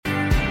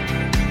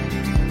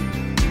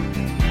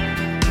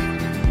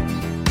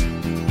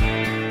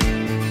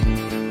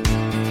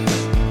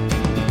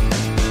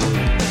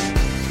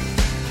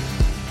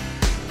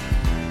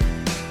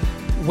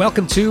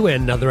Welcome to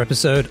another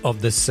episode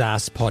of the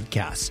SaaS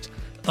Podcast.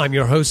 I'm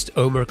your host,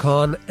 Omar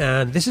Khan,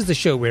 and this is the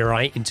show where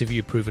I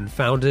interview proven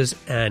founders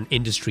and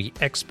industry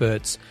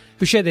experts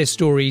who share their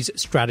stories,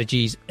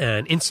 strategies,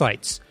 and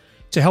insights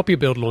to help you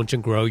build, launch,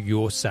 and grow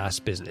your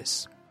SaaS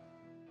business.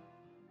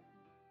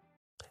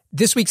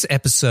 This week's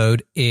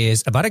episode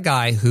is about a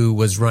guy who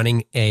was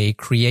running a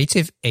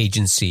creative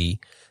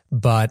agency,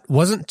 but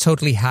wasn't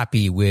totally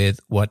happy with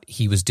what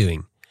he was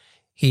doing.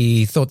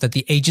 He thought that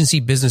the agency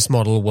business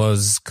model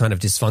was kind of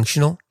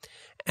dysfunctional,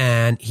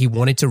 and he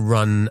wanted to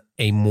run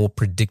a more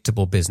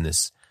predictable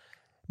business.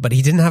 But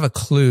he didn't have a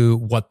clue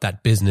what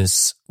that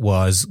business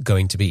was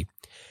going to be.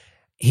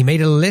 He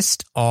made a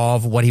list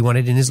of what he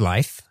wanted in his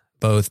life,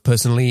 both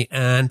personally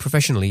and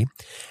professionally,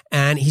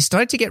 and he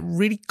started to get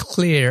really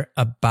clear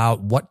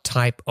about what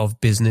type of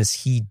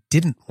business he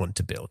didn't want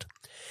to build,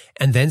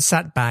 and then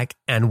sat back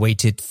and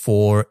waited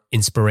for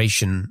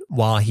inspiration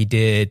while he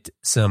did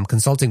some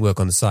consulting work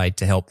on the side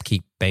to help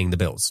keep paying the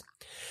bills.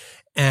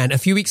 And a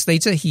few weeks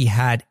later, he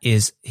had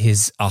his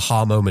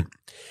aha moment.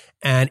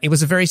 And it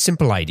was a very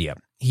simple idea.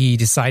 He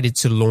decided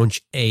to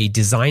launch a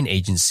design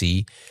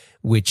agency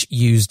which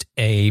used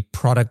a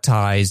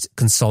productized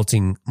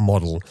consulting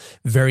model,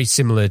 very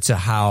similar to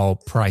how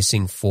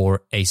pricing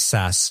for a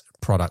SaaS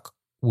product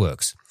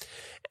works.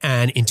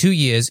 And in 2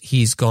 years,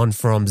 he's gone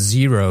from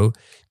zero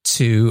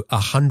to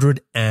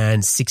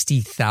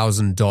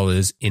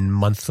 $160,000 in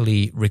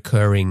monthly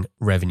recurring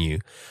revenue.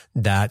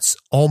 That's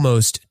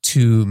almost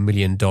 $2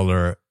 million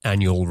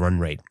annual run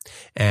rate.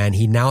 And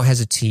he now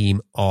has a team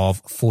of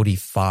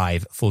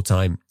 45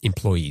 full-time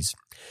employees.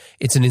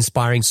 It's an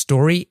inspiring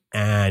story,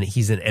 and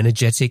he's an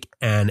energetic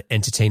and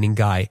entertaining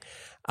guy.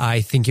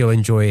 I think you'll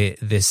enjoy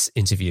this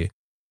interview.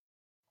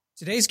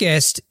 Today's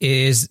guest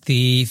is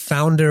the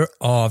founder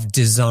of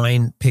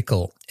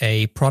Pickle,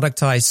 a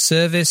productized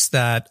service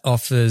that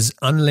offers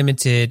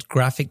unlimited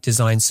graphic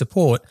design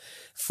support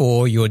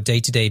for your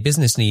day-to-day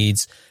business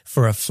needs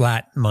for a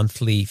flat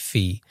monthly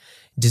fee.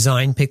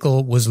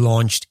 Pickle was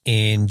launched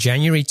in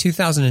January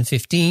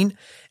 2015,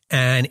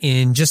 and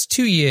in just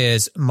 2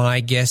 years, my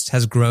guest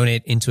has grown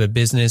it into a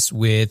business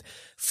with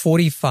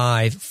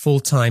 45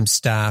 full-time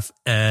staff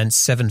and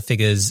 7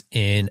 figures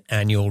in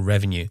annual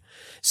revenue.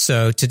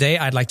 So today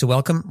I'd like to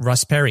welcome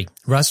Russ Perry.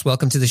 Russ,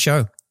 welcome to the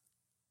show.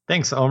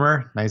 Thanks,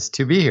 Omar. Nice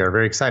to be here.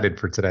 Very excited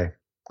for today.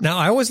 Now,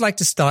 I always like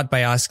to start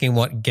by asking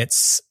what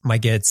gets my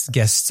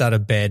guests out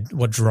of bed,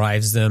 what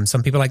drives them.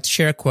 Some people like to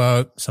share a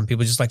quote. Some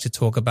people just like to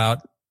talk about,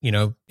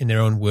 in their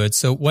own words.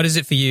 So what is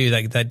it for you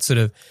that sort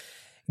of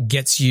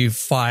gets you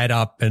fired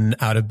up and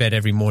out of bed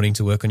every morning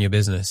to work on your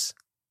business?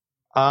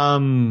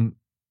 Having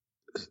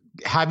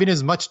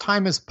as much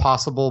time as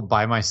possible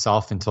by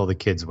myself until the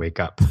kids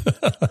wake up.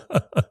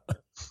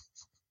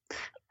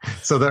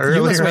 So the earlier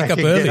you must wake I up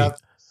can early. get up,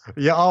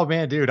 yeah. Oh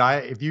man, dude.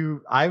 I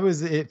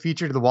was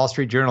featured in the Wall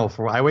Street Journal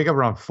I wake up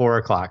around 4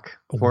 o'clock,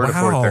 4 to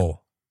 4:30,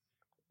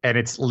 and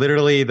it's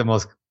literally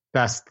it's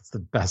the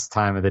best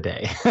time of the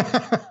day.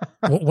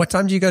 What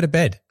time do you go to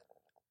bed?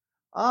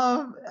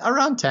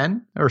 Around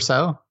 10 or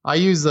so. I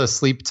use the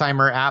sleep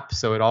timer app,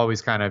 so it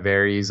always kind of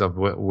varies of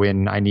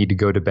when I need to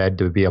go to bed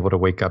to be able to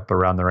wake up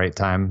around the right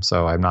time.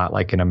 So I'm not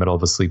like in the middle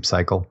of a sleep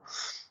cycle.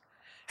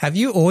 Have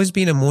you always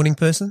been a morning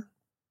person?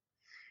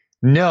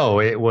 No,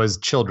 it was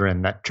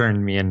children that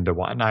turned me into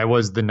one. I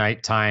was the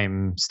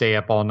nighttime, stay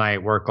up all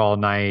night, work all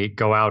night,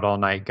 go out all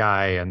night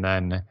guy, and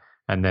then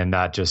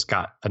that just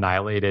got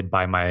annihilated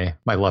by my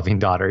loving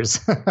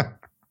daughters.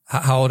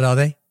 How old are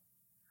they?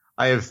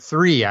 I have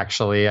 3,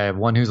 actually. I have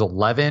one who's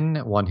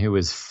 11, one who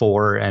is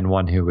 4, and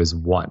one who is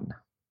 1.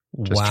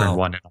 Just turned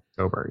 1 in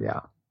October,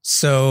 yeah.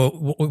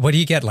 So what do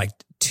you get, like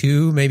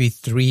 2, maybe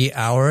 3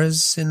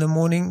 hours in the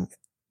morning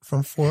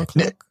from 4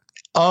 o'clock?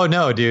 Oh,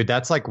 no, dude.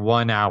 That's like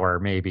 1 hour,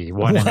 maybe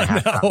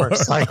 1.5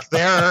 hours. Like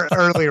they're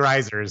early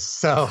risers.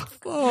 So,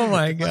 oh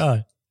my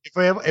God.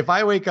 If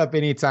I wake up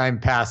anytime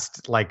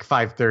past like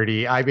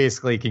 5:30, I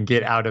basically can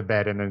get out of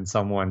bed and then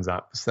someone's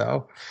up.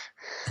 So.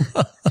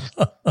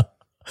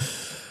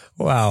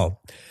 Wow.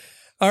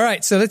 All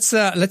right. So let's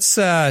talk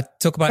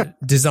about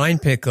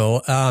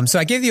Pickle. So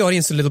I gave the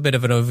audience a little bit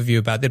of an overview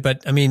about it,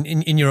 but I mean,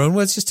 in your own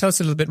words, just tell us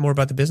a little bit more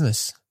about the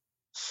business.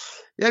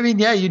 Yeah, I mean,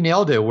 yeah, you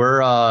nailed it.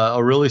 We're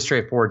a really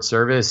straightforward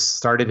service.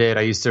 Started it.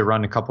 I used to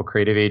run a couple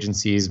creative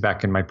agencies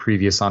back in my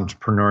previous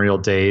entrepreneurial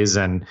days,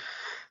 and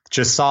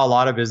just saw a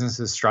lot of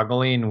businesses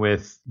struggling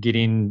with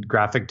getting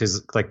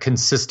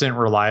consistent,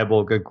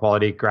 reliable, good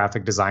quality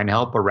graphic design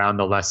help around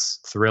the less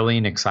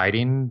thrilling,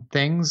 exciting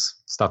things.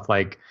 Stuff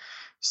like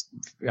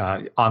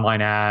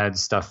online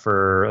ads, stuff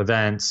for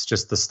events,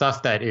 just the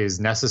stuff that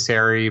is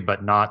necessary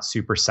but not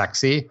super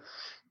sexy.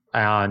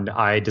 And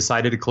I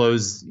decided to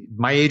close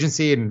my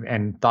agency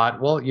and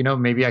thought, well,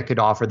 maybe I could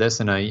offer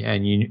this in a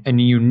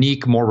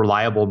unique, more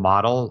reliable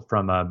model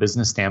from a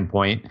business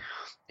standpoint.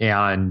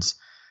 And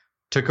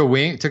took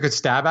a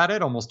stab at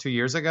it almost 2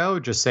 years ago,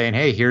 just saying,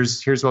 hey,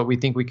 here's what we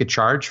think we could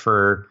charge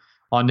for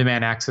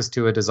on-demand access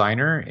to a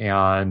designer.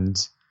 And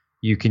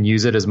you can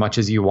use it as much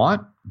as you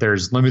want.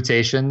 There's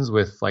limitations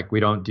with like, we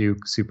don't do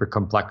super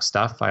complex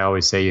stuff. I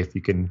always say if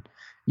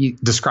you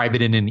describe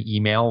it in an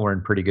email, we're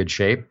in pretty good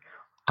shape.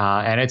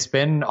 And it's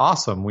been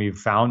awesome. We've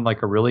found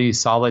like a really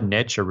solid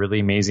niche, a really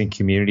amazing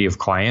community of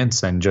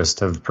clients, and just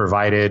have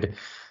provided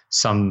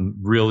some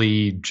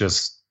really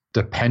just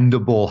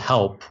dependable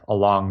help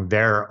along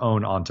their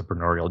own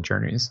entrepreneurial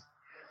journeys.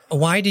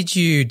 Why did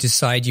you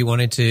decide you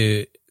wanted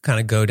to kind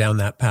of go down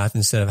that path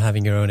instead of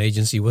having your own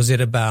agency? Was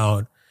it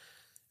about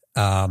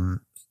kind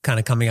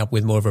of coming up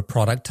with more of a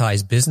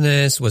productized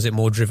business? Was it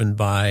more driven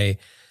by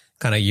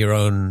kind of your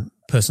own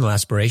personal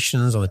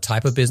aspirations or the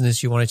type of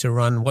business you wanted to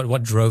run?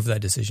 What drove that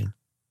decision?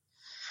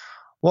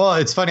 Well,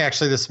 it's funny,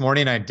 actually, this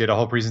morning I did a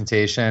whole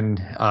presentation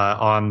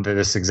on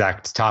this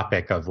exact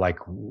topic of like,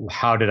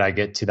 how did I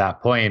get to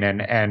that point?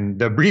 And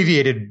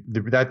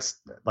that's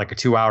like a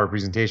 2-hour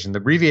presentation. The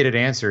abbreviated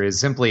answer is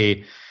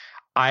simply,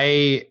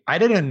 I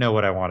didn't know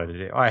what I wanted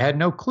to do. I had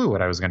no clue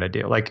what I was going to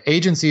do. Like,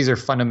 agencies are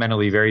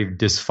fundamentally very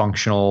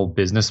dysfunctional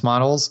business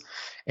models.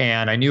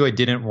 And I knew I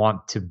didn't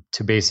want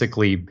to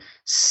basically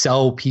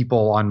sell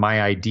people on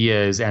my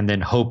ideas and then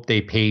hope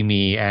they pay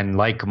me and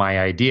like my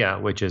idea,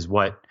 which is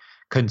what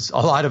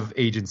a lot of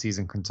agencies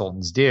and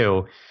consultants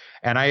do.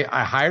 And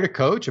I hired a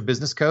coach, a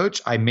business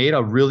coach. I made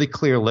a really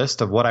clear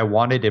list of what I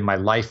wanted in my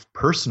life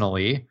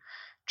personally,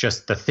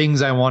 just the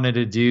things I wanted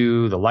to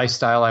do, the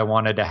lifestyle I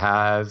wanted to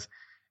have.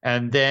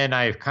 And then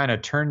I kind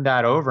of turned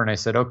that over and I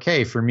said,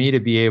 okay, for me to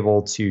be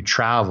able to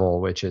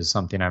travel, which is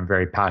something I'm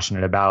very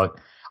passionate about,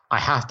 I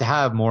have to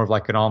have more of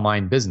like an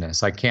online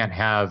business. I can't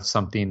have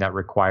something that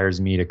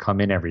requires me to come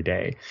in every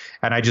day.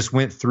 And I just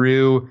went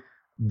through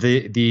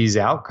these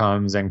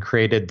outcomes and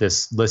created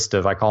this list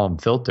of, I call them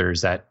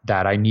filters, that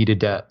I needed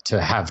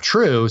to have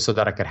true so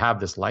that I could have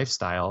this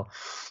lifestyle.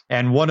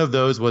 And one of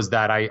those was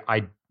that I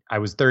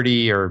was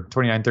 30 or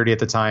 29, 30 at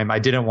the time. I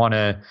didn't want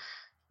to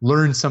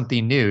learn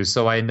something new.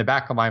 So in the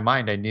back of my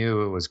mind, I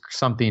knew it was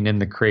something in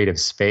the creative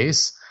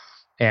space.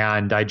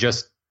 And I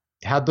just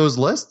had those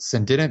lists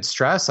and didn't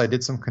stress. I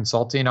did some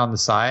consulting on the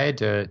side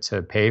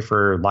to pay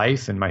for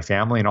life and my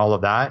family and all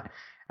of that.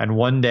 And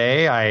one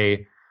day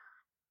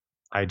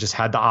I just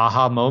had the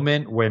aha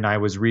moment when I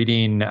was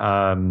reading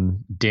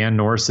Dan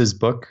Norris's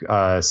book,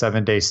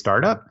 7-Day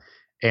Startup.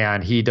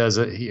 And he just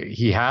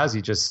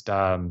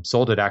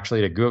sold it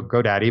actually to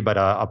GoDaddy, but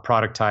a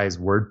productized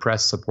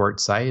WordPress support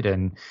site.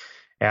 And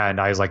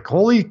I was like,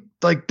 holy,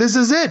 like, this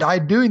is it.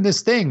 I'm doing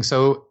this thing.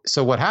 So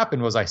what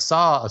happened was I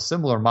saw a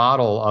similar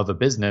model of a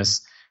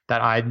business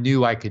that I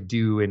knew I could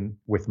do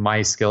with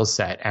my skill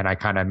set. And I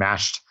kind of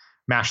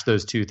mashed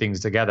those two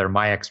things together,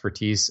 my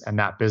expertise and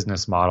that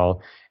business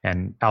model,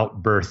 and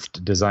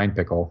outbirthed Design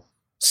Pickle.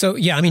 So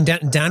yeah, I mean,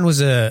 Dan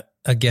was a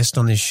guest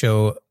on this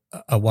show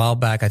a while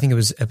back. I think it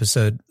was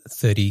episode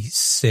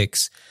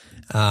 36.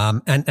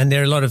 And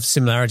there are a lot of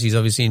similarities,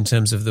 obviously, in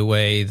terms of the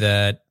way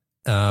that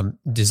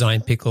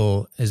Design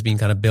Pickle has been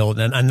kind of built.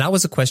 And that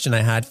was a question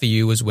I had for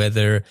you, was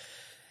whether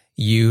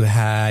you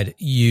had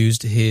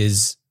used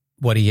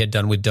what he had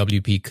done with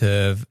WP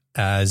Curve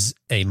as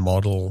a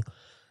model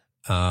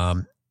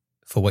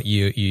for what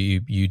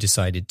you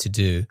decided to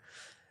do.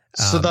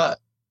 So the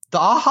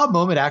aha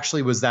moment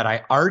actually was that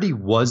I already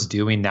was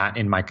doing that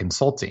in my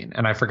consulting,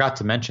 and I forgot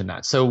to mention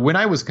that. So when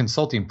I was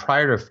consulting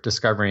prior to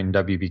discovering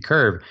WP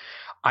Curve,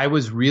 I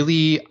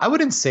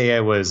wouldn't say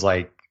I was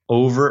like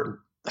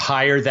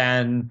higher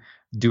than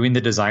doing the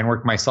design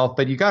work myself,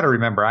 but you got to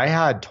remember, I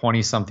had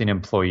 20 something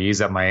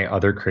employees at my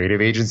other creative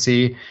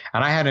agency,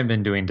 and I hadn't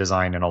been doing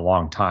design in a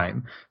long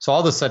time. So all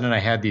of a sudden I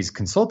had these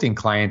consulting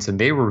clients, and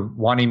they were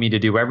wanting me to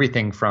do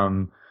everything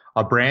from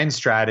a brand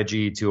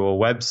strategy to a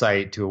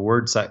website to a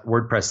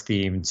WordPress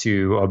theme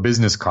to a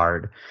business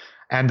card.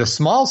 And the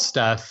small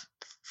stuff,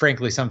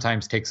 frankly,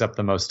 sometimes takes up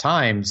the most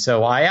time.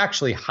 So I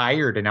actually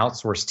hired an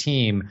outsourced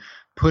team,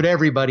 put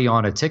everybody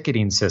on a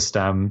ticketing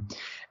system,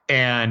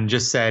 and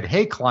just said,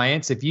 hey,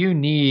 clients, if you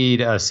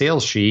need a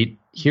sales sheet,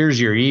 here's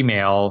your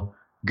email,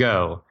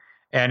 go.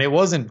 And it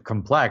wasn't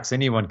complex.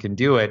 Anyone can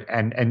do it.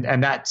 And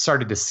that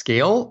started to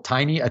scale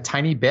a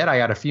tiny bit. I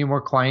had a few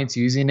more clients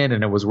using it,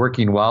 and it was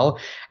working well.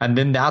 And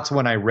then that's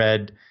when I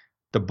read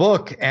the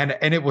book, and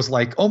it was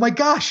like, oh my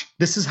gosh,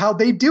 this is how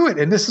they do it.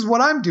 And this is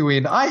what I'm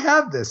doing. I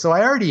have this. So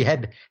I already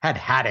had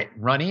it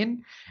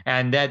running.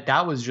 And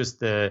that was just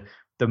the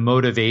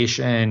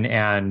motivation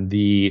and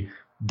the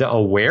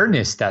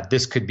awareness that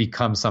this could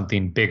become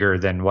something bigger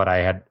than what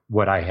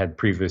I had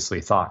previously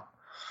thought.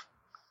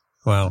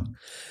 Wow.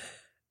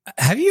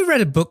 Have you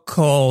read a book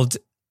called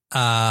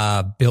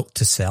Built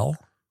to Sell?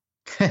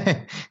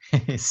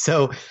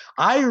 So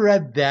I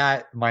read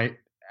that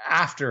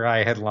after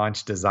I had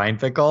launched Design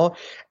Pickle,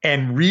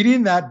 and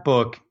reading that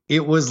book,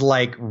 it was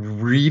like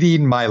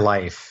reading my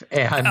life.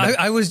 And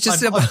I was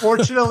just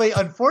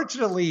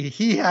unfortunately,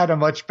 he had a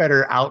much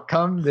better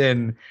outcome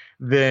than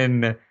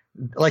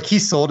like, he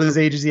sold his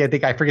agency. I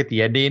think, I forget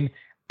the ending.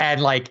 And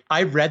like,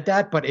 I read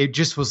that, but it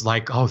just was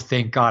like, oh,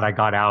 thank God I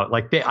got out.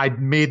 Like I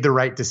made the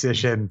right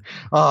decision.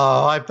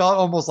 Oh, I felt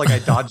almost like I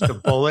dodged a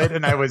bullet.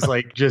 And I was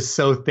like, just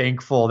so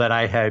thankful that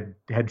I had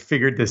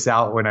figured this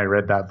out when I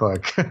read that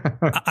book.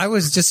 I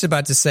was just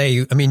about to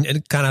say, I mean,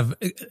 it kind of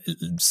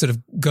sort of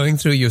going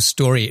through your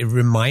story, it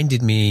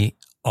reminded me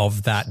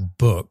of that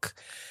book.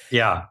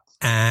 Yeah.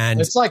 And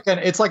it's like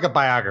a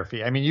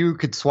biography. I mean, you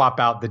could swap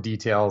out the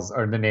details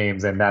or the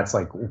names, and that's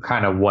like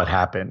kind of what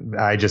happened.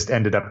 I just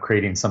ended up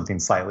creating something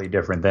slightly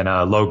different than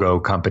a logo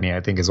company,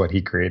 I think is what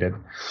he created.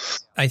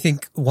 I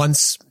think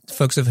once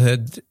folks have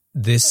heard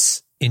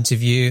this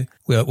interview,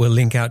 we'll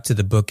link out to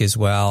the book as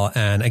well.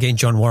 And again,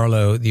 John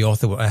Warlow, the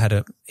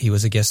author, he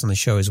was a guest on the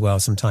show as well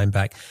some time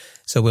back.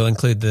 So we'll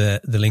include the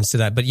links to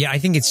that. But yeah, I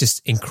think it's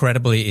just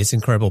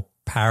incredible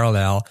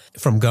parallel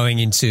from going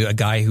into a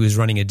guy who is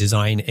running a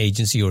design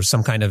agency or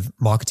some kind of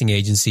marketing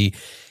agency,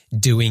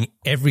 doing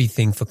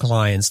everything for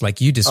clients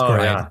like you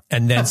described. Oh, yeah.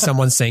 And then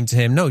someone saying to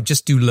him, no,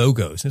 just do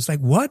logos. And it's like,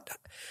 what?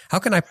 How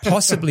can I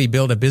possibly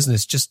build a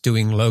business just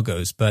doing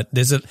logos? But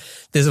there's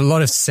a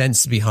lot of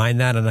sense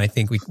behind that. And I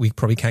think we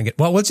probably can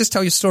we'll just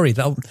tell your story.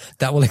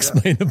 That will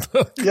explain the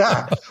book.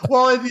 Yeah.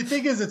 Well, the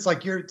thing is, it's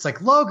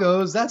like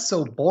logos. That's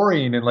so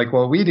boring. And like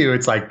what we do,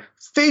 it's like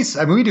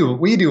I mean,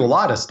 we do a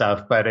lot of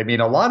stuff, but I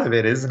mean, a lot of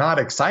it is not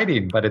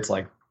exciting, but it's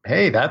like,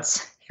 hey,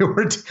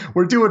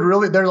 we're doing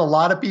really, there's a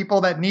lot of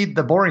people that need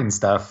the boring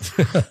stuff.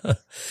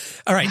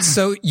 All right.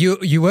 So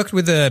you worked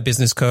with a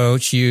business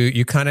coach.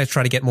 You kind of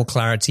try to get more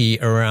clarity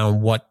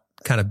around what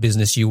kind of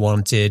business you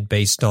wanted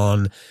based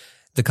on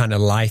the kind of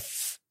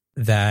life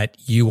that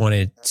you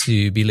wanted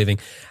to be living.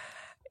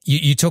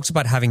 You talked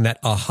about having that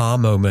aha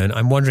moment.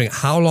 I'm wondering,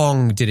 how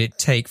long did it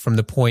take from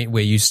the point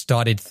where you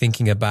started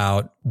thinking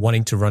about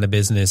wanting to run a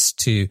business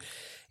to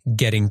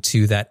getting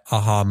to that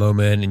aha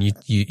moment? And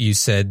you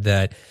said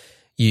that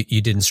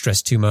you didn't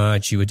stress too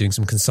much. You were doing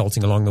some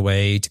consulting along the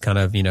way to kind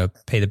of,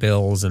 pay the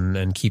bills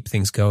and keep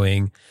things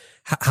going.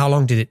 How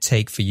long did it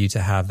take for you to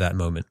have that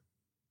moment?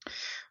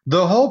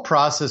 The whole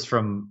process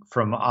from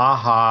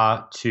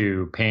aha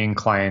to paying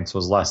clients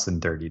was less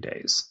than 30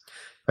 days.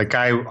 Like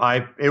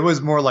it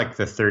was more like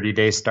the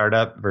 30-day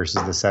startup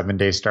versus the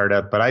 7-day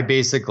startup. But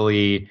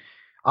the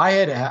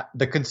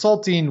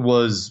consulting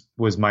was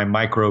my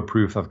micro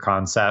proof of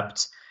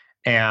concept.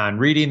 And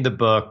reading the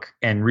book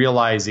and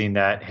realizing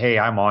that, hey,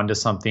 I'm onto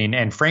something.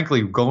 And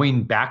frankly,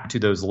 going back to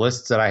those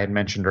lists that I had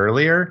mentioned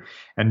earlier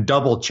and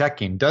double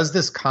checking,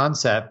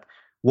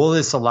 will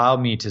this allow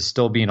me to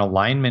still be in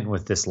alignment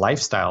with this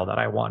lifestyle that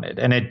I wanted?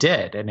 And it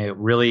did. And it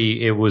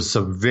was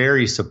so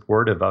very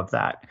supportive of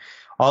that.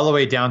 All the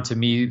way down to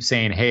me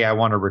saying, hey, I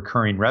want a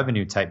recurring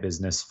revenue type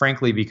business,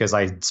 frankly, because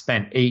I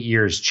spent 8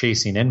 years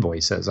chasing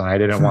invoices and I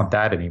didn't want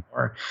that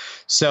anymore.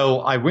 So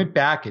I went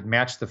back, it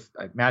matched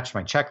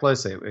my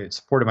checklist, it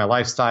supported my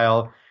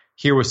lifestyle.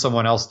 Here was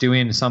someone else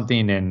doing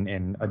something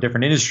in a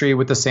different industry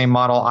with the same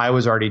model. I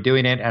was already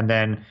doing it. And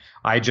then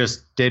I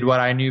just did what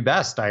I knew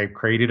best. I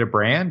created a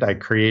brand. I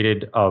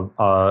created a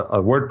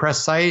WordPress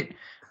site.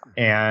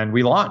 And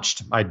we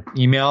launched. I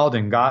emailed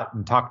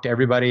and talked to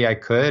everybody I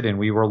could. And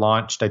we were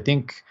launched, I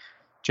think,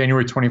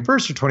 January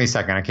 21st or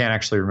 22nd. I can't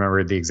actually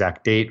remember the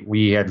exact date.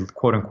 We had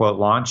quote unquote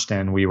launched,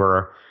 and we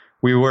were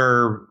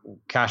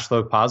cash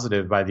flow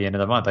positive by the end of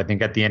the month. I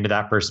think at the end of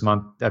that first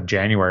month of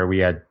January, we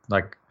had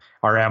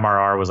our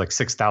MRR was like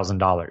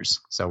 $6,000.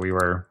 So we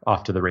were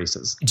off to the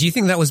races. Do you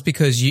think that was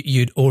because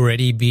you'd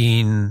already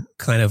been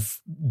kind of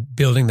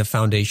building the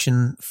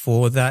foundation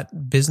for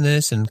that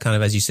business and kind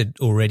of, as you said,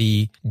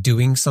 already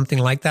doing something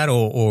like that?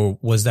 Or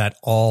was that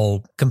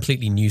all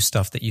completely new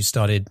stuff that you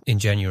started in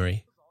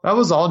January? That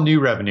was all new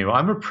revenue.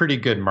 I'm a pretty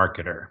good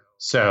marketer.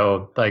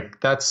 So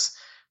that's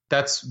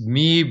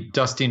me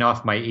dusting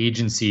off my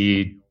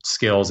agency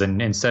skills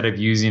and instead of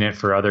using it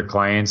for other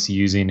clients,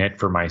 using it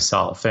for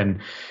myself. And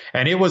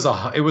it was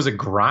a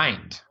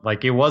grind.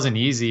 Like, it wasn't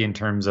easy in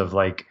terms of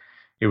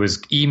it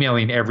was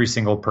emailing every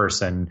single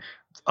person,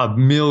 a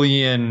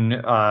million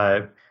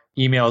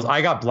emails.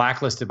 I got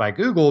blacklisted by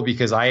Google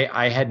because I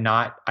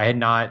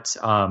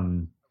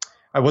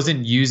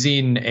wasn't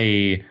using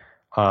a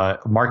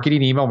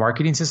email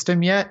marketing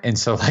system yet. And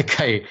so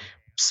I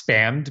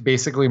spammed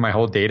basically my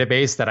whole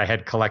database that I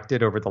had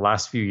collected over the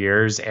last few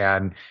years,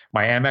 and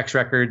my Amex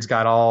records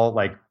got all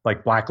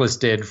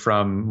blacklisted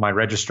from my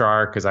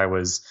registrar because I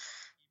was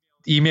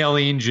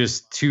emailing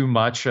just too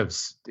much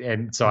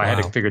and so I had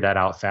to figure that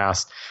out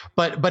fast.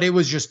 But it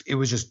was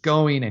just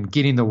going and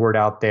getting the word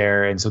out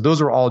there, and so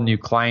those were all new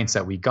clients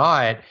that we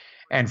got.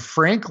 And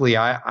frankly,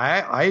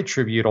 I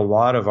attribute a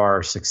lot of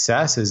our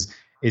success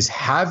is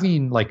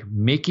having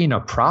making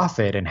a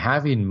profit and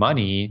having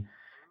money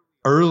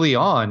early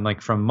on,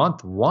 from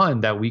month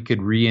one, that we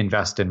could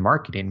reinvest in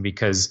marketing,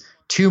 because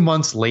 2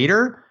 months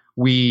later,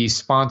 we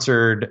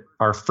sponsored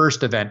our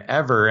first event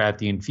ever at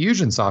the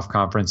Infusionsoft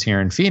conference here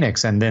in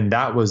Phoenix. And then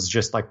that was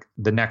just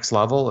the next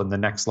level and the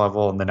next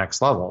level and the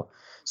next level.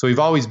 So we've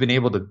always been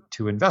able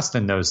to invest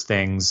in those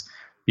things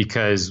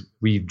because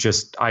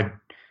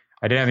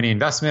I didn't have any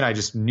investment. I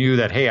just knew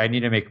that, hey, I need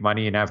to make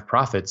money and have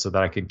profit so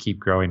that I could keep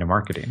growing to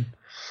marketing.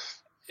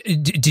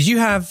 Did you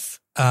have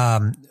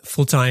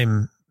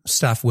full-time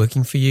staff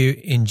working for you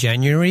in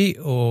January,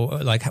 or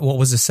like what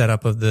was the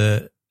setup of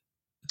the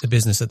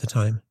business at the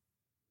time?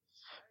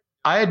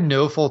 I had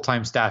no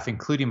full-time staff,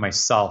 including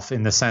myself,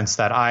 in the sense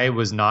that I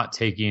was not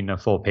taking a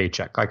full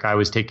paycheck. Like I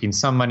was taking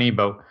some money,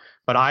 but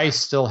I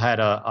still had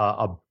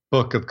a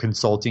book of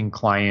consulting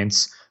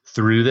clients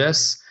through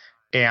this.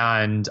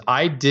 And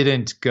I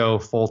didn't go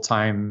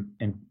full-time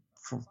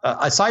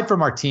aside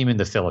from our team in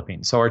the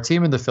Philippines. So our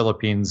team in the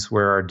Philippines,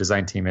 where our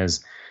design team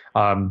is,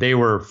 they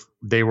were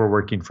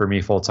working for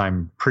me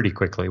full-time pretty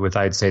quickly with,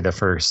 I'd say, the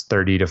first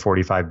 30 to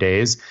 45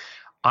 days.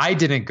 I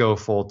didn't go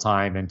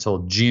full-time until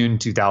June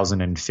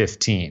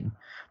 2015.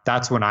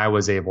 That's when I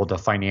was able to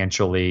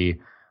financially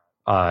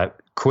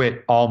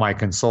quit all my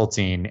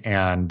consulting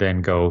and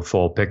then go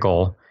full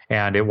Pickle.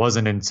 And it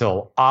wasn't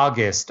until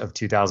August of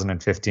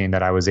 2015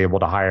 that I was able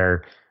to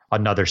hire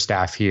another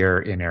staff here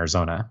in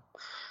Arizona.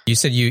 You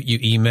said you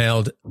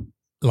emailed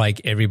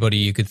like everybody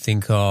you could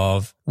think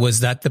of.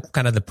 Was that the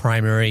kind of the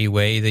primary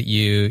way that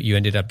you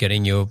ended up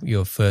getting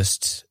your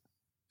first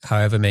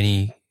however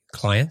many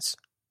clients?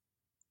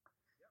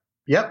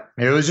 Yep.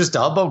 It was just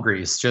elbow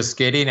grease, just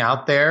getting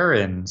out there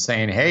and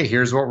saying, hey,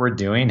 here's what we're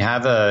doing.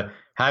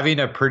 Having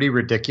a pretty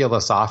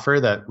ridiculous offer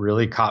that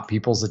really caught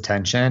people's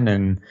attention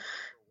and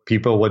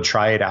people would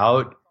try it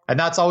out. And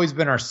that's always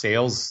been our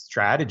sales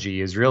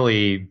strategy, is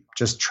really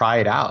just try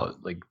it out,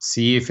 like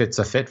see if it's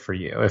a fit for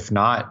you. If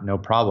not, no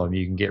problem.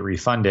 You can get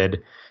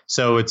refunded.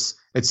 So it's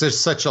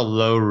just such a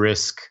low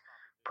risk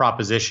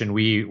proposition.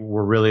 We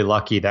were really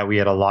lucky that we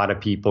had a lot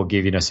of people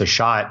giving us a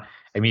shot.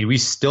 I mean, we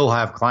still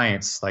have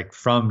clients like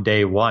from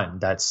day one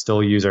that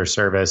still use our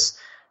service.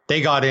 They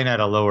got in at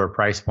a lower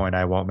price point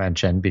I won't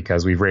mention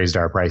because we've raised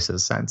our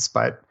prices since.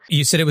 But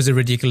you said it was a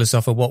ridiculous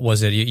offer. What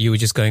was it? You were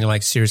just going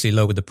like seriously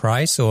low with the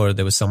price, or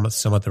there was some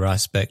other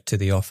aspect to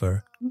the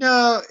offer?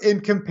 No,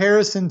 in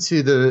comparison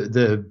to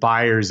the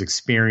buyer's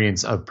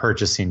experience of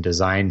purchasing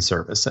design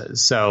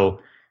services.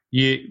 So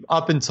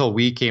up until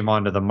we came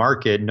onto the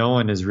market, no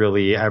one has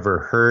really ever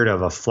heard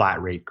of a flat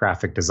rate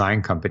graphic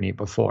design company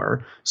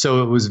before.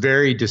 So it was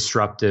very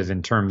disruptive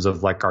in terms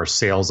of like our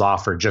sales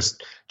offer,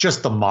 just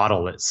the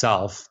model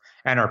itself.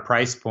 And our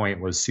price point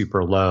was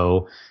super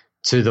low,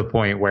 to the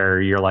point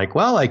where you're like,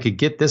 well, I could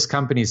get this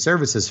company's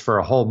services for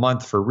a whole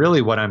month for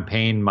really what I'm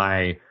paying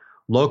my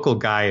local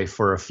guy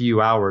for a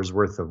few hours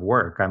worth of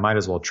work. I might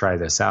as well try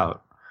this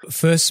out.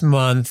 First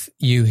month,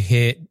 you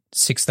hit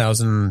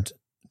 $6,000.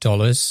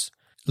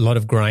 A lot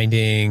of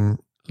grinding,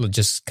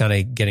 just kind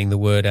of getting the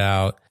word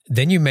out.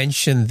 Then you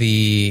mentioned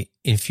the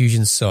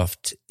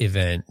Infusionsoft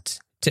event.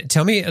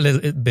 Tell me a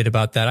little bit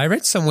about that. I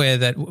read somewhere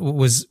that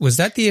was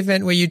that the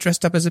event where you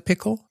dressed up as a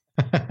pickle?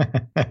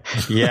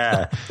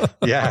 Yeah.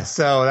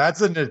 So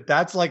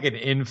that's like an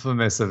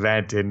infamous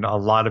event in a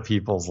lot of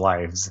people's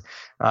lives.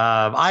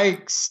 I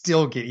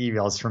still get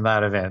emails from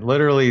that event.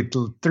 Literally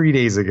 3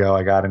 days ago,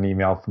 I got an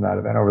email from that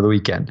event over the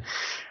weekend,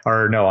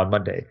 or no, on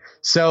Monday.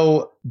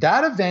 So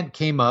that event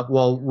came up.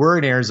 Well, we're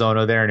in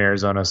Arizona, they're in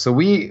Arizona. So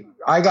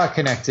I got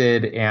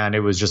connected, and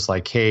it was just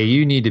like, hey,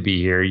 you need to be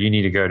here. You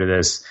need to go to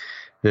this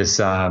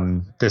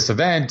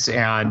event.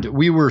 And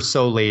we were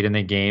so late in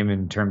the game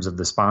in terms of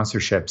the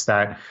sponsorships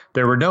that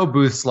there were no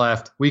booths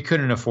left. We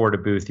couldn't afford a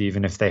booth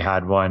even if they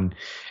had one.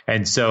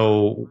 And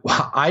so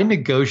I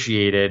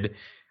negotiated,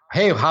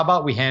 hey, how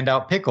about we hand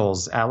out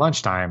pickles at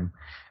lunchtime?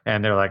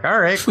 And they're like, all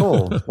right,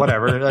 cool,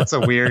 whatever. That's a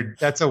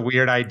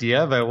weird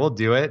idea, but we'll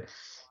do it.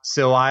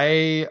 So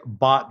I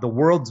bought the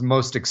world's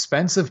most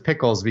expensive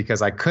pickles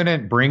because I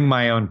couldn't bring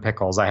my own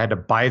pickles. I had to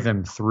buy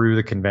them through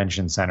the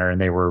convention center, and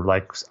they were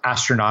like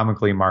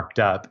astronomically marked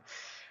up.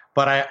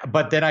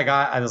 But then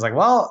I was like,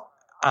 well,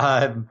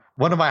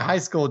 one of my high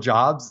school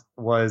jobs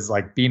was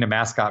like being a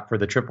mascot for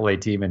the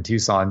AAA team in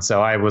Tucson.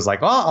 So I was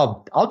like,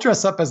 well, I'll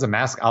dress up as a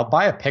mascot. I'll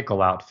buy a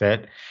pickle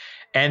outfit.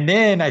 And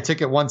then I took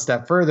it one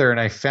step further, and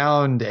I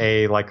found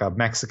a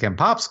Mexican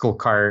popsicle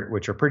cart,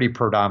 which are pretty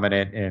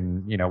predominant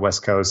in,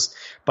 West Coast,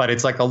 but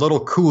it's like a little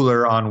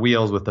cooler on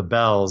wheels with the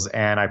bells.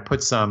 And I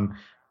put some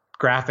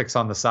graphics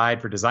on the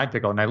side for Design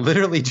Pickle, and I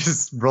literally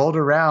just rolled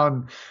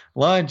around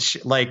lunch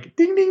like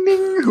ding, ding,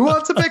 ding, who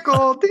wants a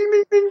pickle? Ding,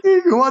 ding, ding,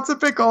 ding, who wants a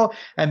pickle?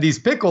 And these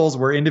pickles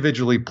were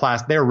individually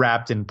they're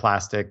wrapped in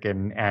plastic,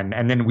 and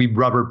then we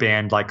rubber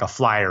band like a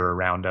flyer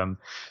around them.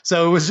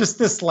 So it was just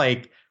this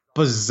like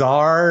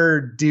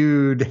bizarre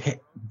dude,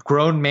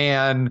 grown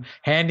man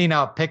handing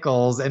out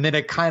pickles, and then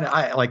it kind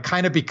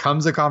of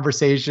becomes a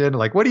conversation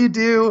like, what do you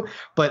do?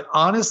 But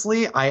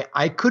honestly,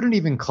 I couldn't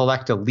even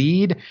collect a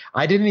lead.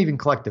 I didn't even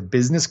collect a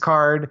business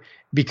card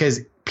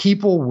because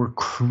people were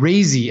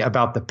crazy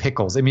about the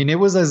pickles. I mean, it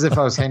was as if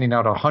I was handing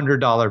out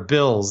 $100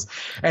 bills,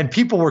 and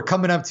people were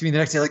coming up to me the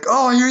next day like,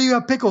 oh, here you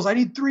have pickles. I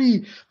need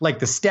 3, like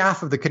the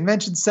staff of the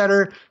convention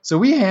center. So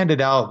we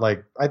handed out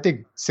like, I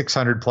think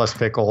 600 plus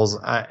pickles.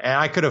 And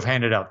I could have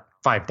handed out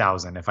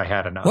 5,000 if I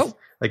had enough. Well,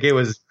 like it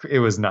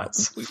was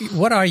nuts.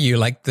 What are you,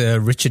 like the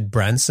Richard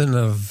Branson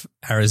of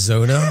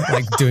Arizona,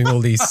 like doing all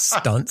these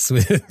stunts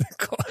with the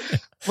car?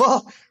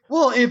 Well,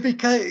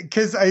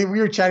 because we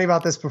were chatting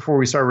about this before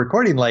we started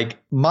recording. Like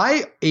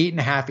my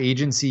 8.5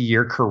 agency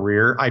year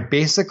career, I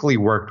basically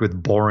worked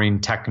with boring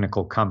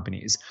technical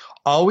companies,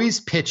 always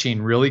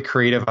pitching really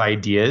creative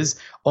ideas,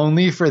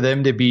 only for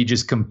them to be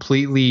just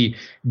completely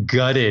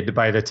gutted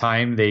by the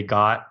time they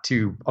got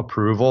to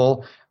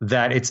approval.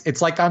 That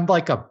it's like I'm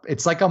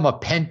a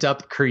pent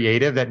up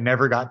creative that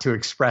never got to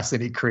express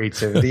any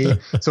creativity.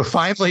 So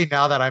finally,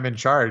 now that I'm in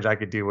charge, I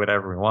could do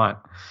whatever we want.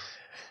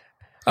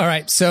 All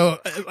right, so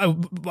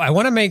I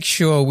want to make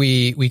sure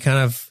we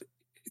kind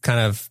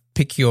of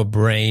pick your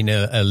brain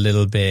a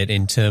little bit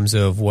in terms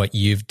of what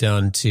you've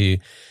done to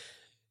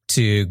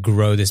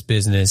grow this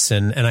business,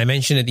 and I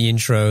mentioned at the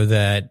intro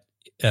that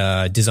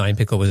Design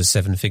Pickle was a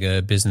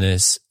 7-figure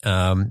business,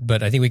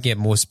 but I think we can get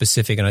more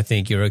specific, and I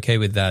think you're okay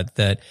with that.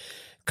 That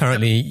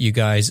currently you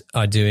guys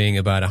are doing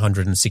about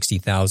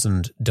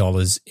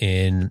 $160,000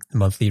 in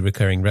monthly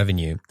recurring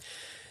revenue.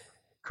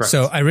 Correct.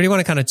 So I really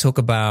want to kind of talk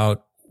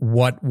about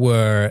what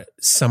were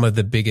some of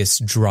the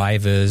biggest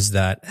drivers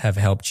that have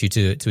helped you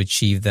to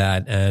achieve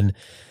that? And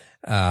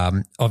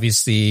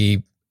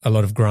obviously a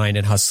lot of grind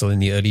and hustle in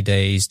the early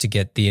days to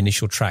get the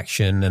initial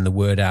traction and the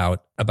word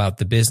out about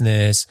the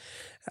business.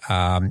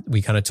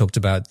 We kind of talked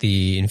about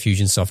the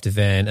Infusionsoft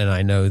event, and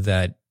I know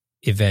that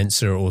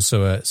events are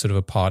also a sort of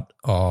a part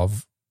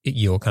of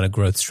your kind of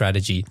growth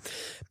strategy.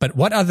 But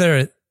what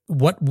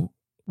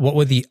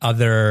were the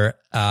other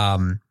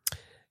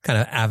kind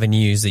of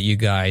avenues that you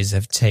guys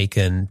have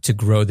taken to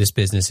grow this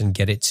business and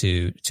get it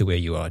to where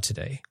you are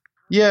today?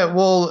 Yeah,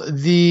 well,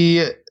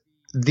 this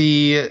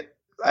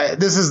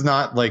is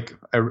not like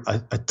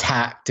a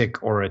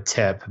tactic or a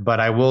tip,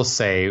 but I will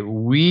say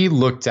we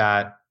looked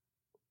at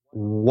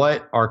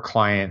what our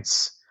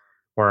clients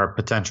or our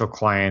potential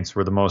clients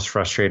were the most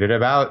frustrated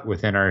about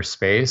within our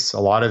space. A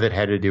lot of it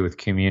had to do with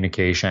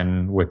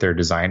communication with their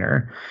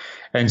designer.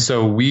 And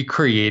so we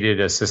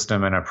created a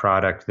system and a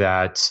product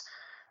that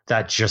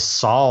just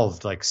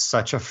solved like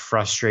such a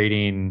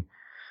frustrating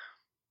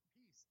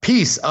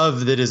piece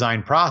of the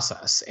design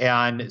process.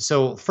 And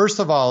so first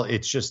of all,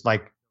 it's just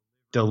like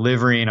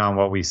delivering on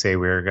what we say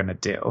we're going to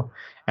do.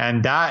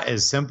 And that,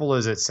 as simple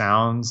as it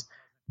sounds,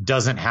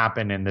 doesn't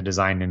happen in the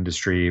design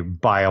industry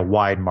by a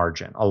wide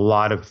margin.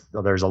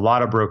 There's a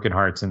lot of broken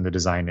hearts in the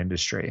design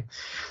industry.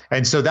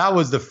 And so that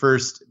was the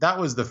first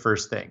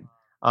thing.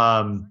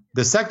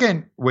 The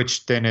second,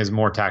 which then is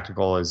more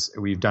tactical, is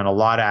we've done a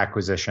lot of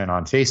acquisition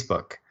on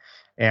Facebook.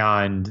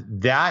 And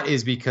that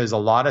is because a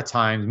lot of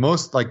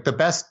times, the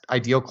best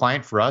ideal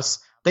client for us,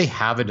 they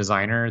have a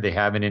designer, they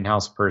have an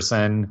in-house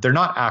person. They're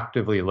not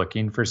actively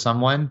looking for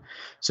someone.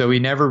 So we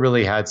never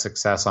really had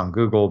success on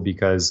Google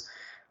because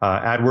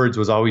AdWords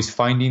was always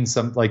finding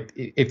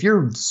if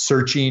you're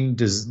searching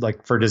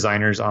for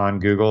designers on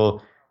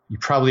Google, you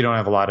probably don't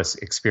have a lot of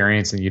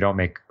experience and you don't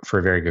make for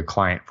a very good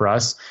client for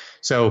us.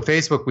 So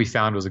Facebook, we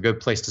found, was a good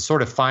place to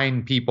sort of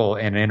find people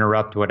and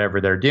interrupt whatever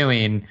they're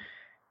doing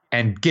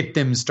and get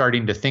them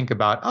starting to think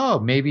about, oh,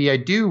 maybe I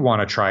do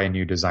want to try a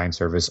new design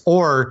service.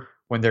 Or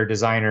when their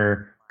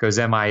designer goes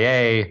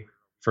MIA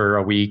for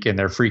a week and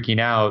they're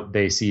freaking out,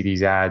 they see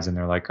these ads and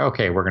they're like,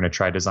 okay, we're going to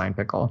try Design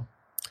Pickle.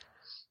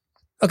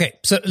 Okay,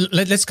 so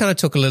let's kind of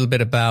talk a little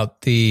bit about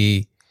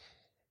let's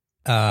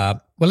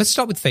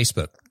start with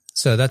Facebook.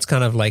 So that's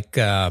kind of like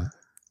the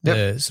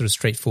sort of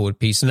straightforward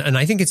piece. And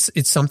I think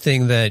it's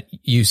something that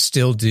you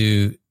still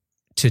do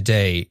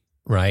today,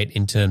 right?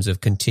 In terms of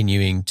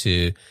continuing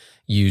to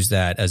use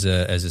that as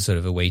a sort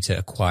of a way to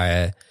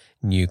acquire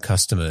new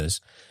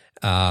customers.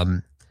 Tell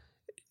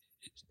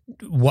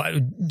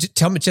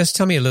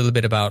me a little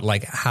bit about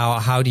like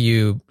how do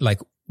you like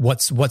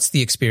what's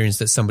the experience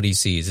that somebody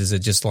sees? Is it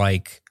just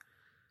like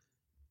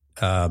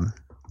a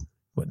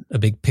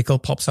big pickle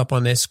pops up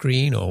on their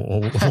screen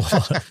or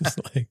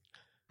what? Like,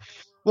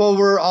 well,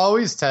 we're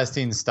always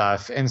testing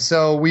stuff. And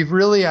so we've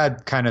really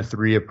had kind of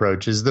three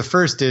approaches. The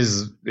first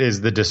is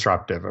the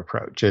disruptive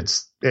approach.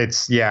 It's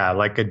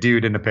like a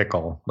dude in a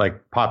pickle,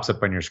 like pops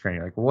up on your screen.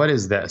 You're like, what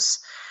is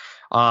this?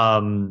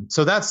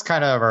 So that's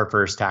kind of our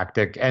first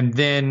tactic. And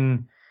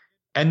then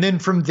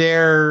from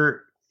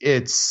there,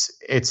 it's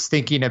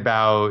thinking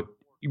about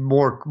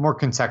more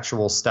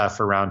contextual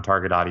stuff around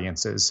target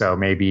audiences. So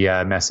maybe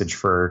a message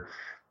for,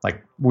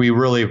 like, we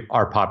really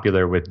are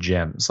popular with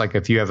gyms. Like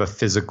if you have a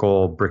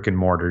physical brick and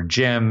mortar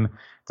gym,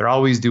 they're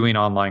always doing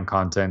online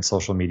content,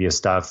 social media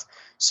stuff.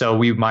 So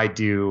we might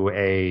do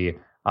a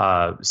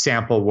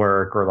sample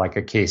work or like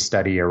a case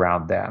study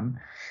around them.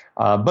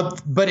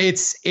 But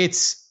it's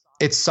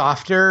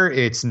softer.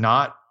 It's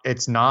not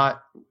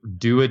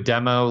do a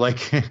demo.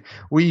 Like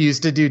we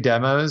used to do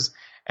demos,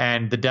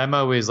 and the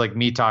demo is like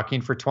me talking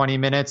for 20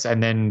 minutes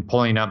and then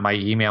pulling up my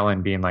email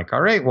and being like,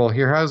 all right, well,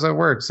 here's how it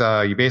works.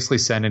 You basically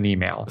send an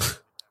email.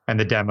 and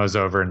the demo's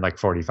over in like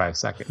 45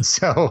 seconds.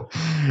 So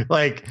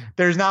like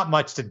there's not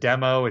much to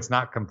demo. It's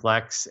not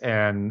complex.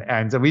 And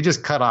so we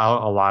just cut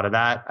out a lot of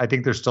that. I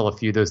think there's still a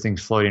few of those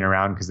things floating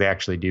around because they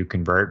actually do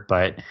convert.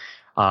 But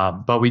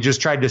we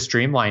just tried to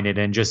streamline it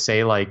and just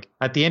say, like,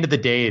 at the end of the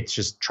day, it's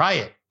just try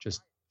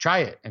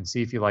it and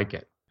see if you like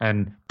it.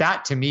 And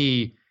that to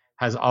me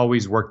has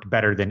always worked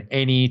better than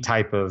any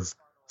type of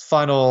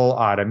funnel,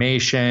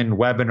 automation,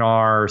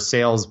 webinar,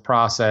 sales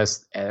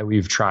process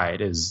we've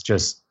tried, is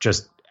just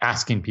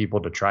asking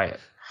people to try it.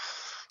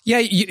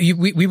 Yeah,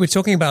 we were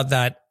talking about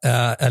that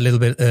a little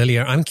bit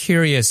earlier. I'm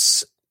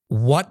curious,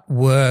 what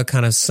were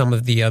kind of some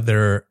of the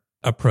other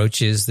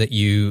approaches that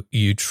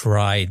you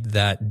tried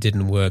that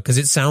didn't work? Because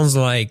it sounds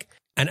like,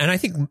 and I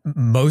think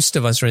most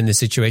of us are in this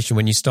situation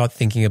when you start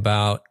thinking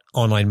about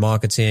online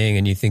marketing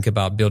and you think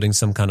about building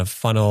some kind of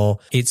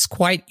funnel, it's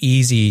quite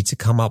easy to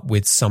come up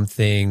with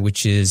something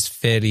which is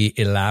fairly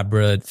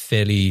elaborate,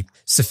 fairly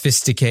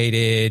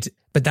sophisticated,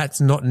 but that's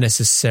not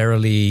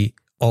necessarily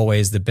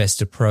always the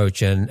best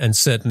approach. And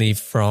certainly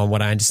from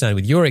what I understand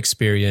with your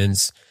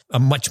experience, a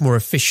much more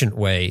efficient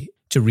way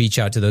to reach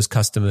out to those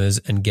customers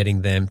and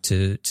getting them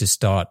to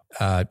start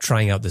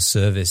trying out the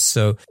service.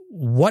 So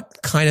what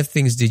kind of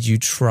things did you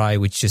try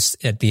which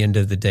just at the end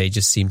of the day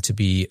just seemed to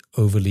be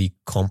overly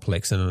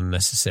complex and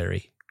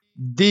unnecessary?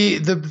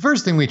 The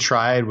first thing we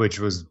tried, which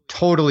was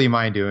totally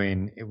my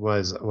doing, it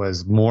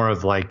was more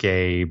of like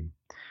a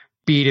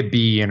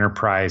B2B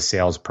enterprise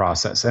sales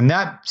process. And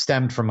that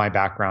stemmed from my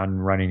background in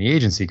running the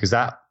agency, because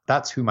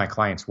that's who my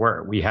clients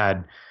were. We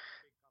had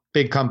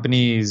big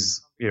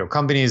companies, the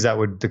company that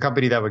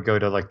would go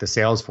to like the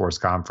Salesforce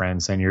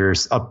conference, and you're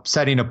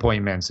setting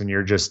appointments, and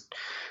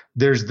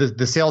there's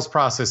the sales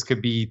process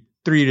could be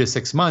 3 to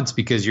 6 months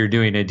because you're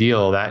doing a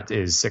deal that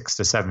is 6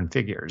 to 7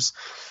 figures.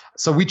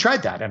 So we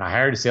tried that, and I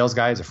hired a sales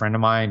guy. He's a friend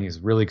of mine. He's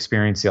a really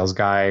experienced sales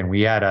guy, and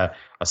we had a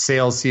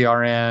sales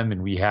CRM,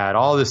 and we had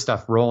all this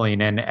stuff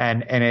rolling, and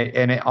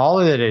all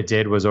that it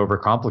did was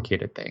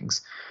overcomplicated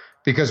things,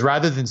 because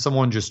rather than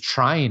someone just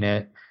trying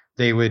it,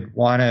 they would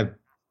want to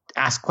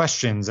ask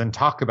questions and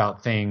talk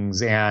about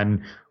things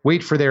and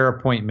wait for their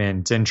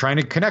appointment and trying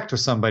to connect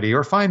with somebody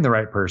or find the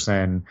right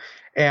person.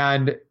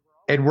 And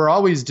we're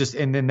always just,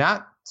 and in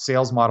that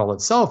sales model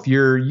itself,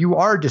 you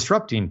are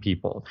disrupting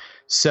people.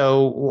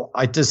 So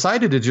I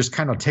decided to just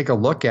kind of take a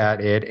look at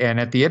it. And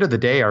at the end of the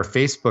day, our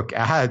Facebook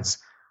ads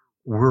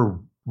were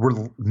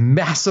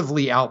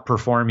massively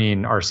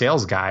outperforming our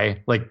sales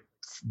guy, like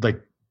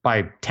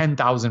by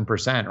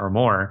 10,000% or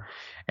more.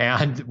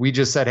 And we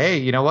just said, hey,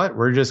 you know what?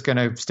 We're just going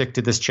to stick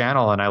to this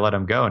channel. And I let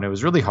him go. And it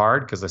was really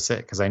hard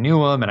because I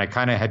knew him and I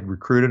kind of had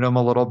recruited him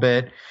a little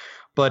bit.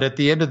 But at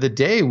the end of the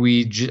day,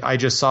 I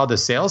just saw the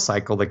sales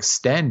cycle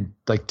extend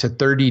like to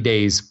 30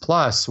 days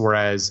plus.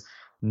 Whereas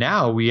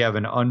now we have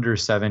an under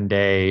 7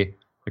 day,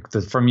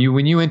 when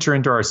you enter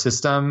into our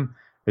system,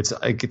 it's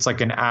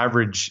like an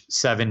average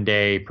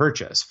 7-day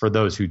purchase for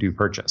those who do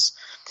purchase.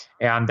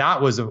 And that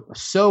was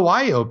so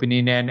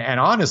eye-opening and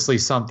honestly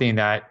something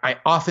that I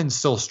often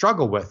still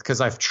struggle with,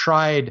 because I've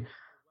tried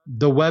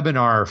the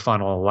webinar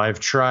funnel. I've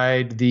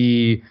tried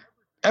the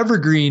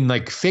evergreen,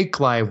 like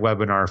fake live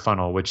webinar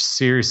funnel, which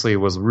seriously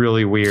was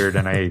really weird.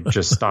 And I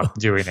just stopped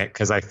doing it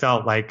because I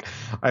felt like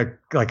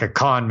a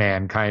con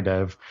man kind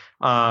of.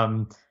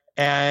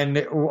 And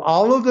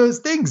all of those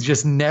things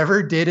just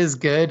never did as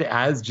good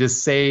as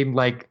just saying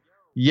like,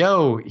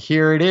 yo,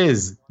 here it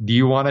is. Do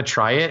you want to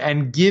try it?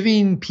 And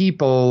giving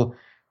people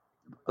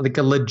like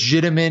a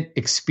legitimate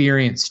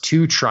experience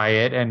to try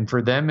it. And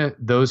for them,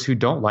 those who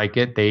don't like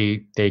it,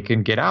 they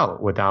can get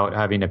out without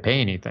having to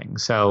pay anything.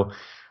 So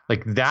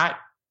like that,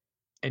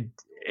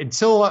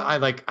 until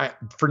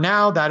for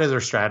now, that is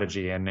our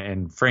strategy.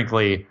 And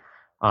frankly,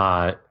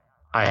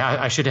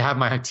 I should have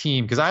my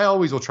team, because I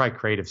always will try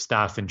creative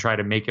stuff and try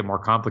to make it more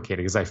complicated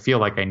because I feel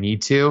like I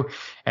need to.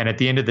 And at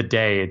the end of the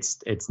day,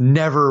 it's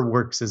never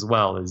works as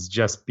well as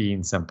just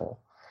being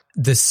simple.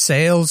 The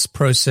sales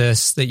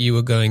process that you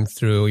were going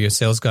through, or your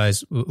sales guy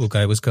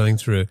was going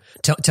through,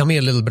 tell me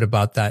a little bit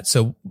about that.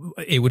 So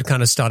it would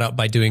kind of start out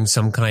by doing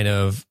some kind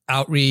of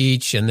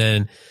outreach, and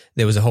then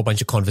there was a whole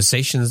bunch of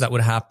conversations that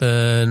would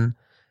happen.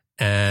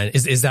 And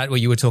is that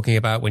what you were talking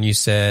about when you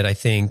said, I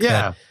think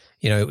that,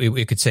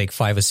 it could take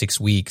 5 or 6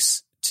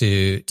 weeks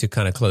to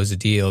kind of close a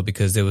deal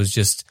because there was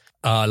just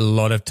a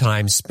lot of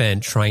time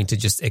spent trying to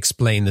just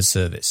explain the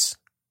service?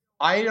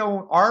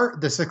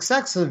 The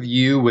success of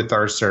you with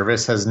our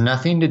service has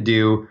nothing to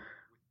do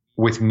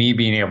with me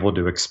being able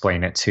to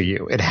explain it to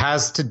you. It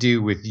has to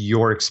do with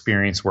your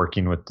experience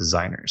working with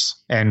designers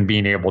and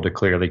being able to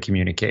clearly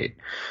communicate.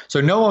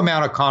 So no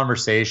amount of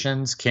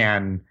conversations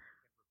can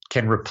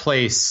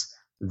replace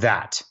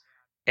that.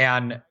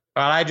 And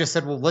I just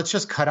said, well, let's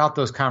just cut out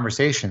those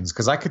conversations,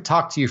 because I could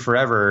talk to you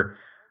forever.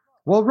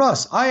 Well,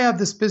 Russ, I have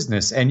this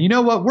business, and you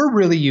know what? We're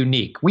really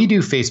unique. We do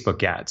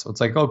Facebook ads. So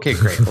it's like, okay,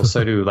 great. Well,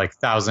 so do like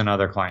 1,000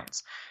 other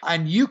clients.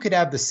 And you could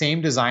have the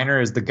same designer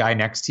as the guy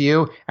next to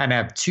you and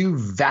have 2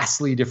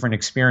 vastly different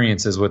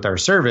experiences with our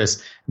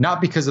service,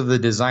 not because of the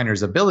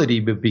designer's ability,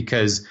 but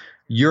because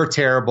you're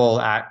terrible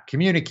at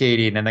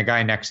communicating, and the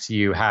guy next to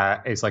you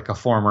is like a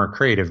former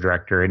creative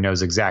director and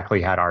knows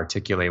exactly how to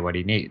articulate what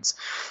he needs.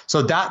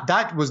 So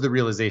that was the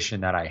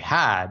realization that I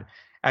had.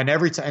 And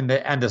every time,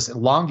 and this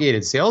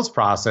elongated sales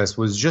process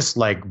was just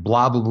like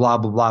blah, blah, blah,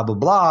 blah, blah, blah,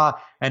 blah.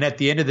 And at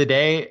the end of the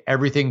day,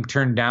 everything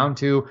turned down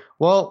to,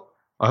 well,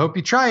 I hope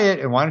you try it.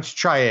 And why don't you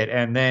try it?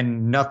 And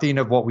then nothing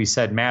of what we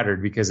said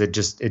mattered, because it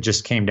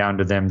just came down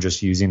to them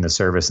just using the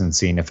service and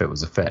seeing if it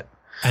was a fit.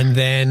 And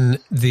then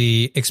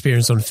the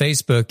experience on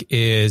Facebook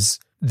is,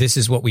 this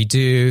is what we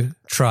do,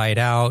 try it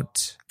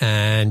out,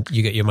 and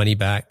you get your money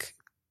back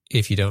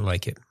if you don't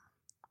like it.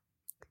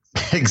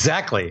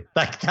 Exactly.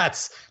 Like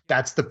that's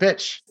the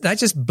pitch. That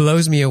just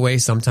blows me away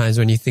sometimes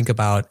when you think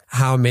about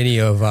how many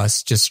of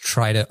us just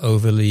try to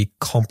overly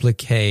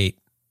complicate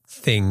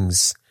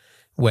things,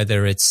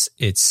 whether it's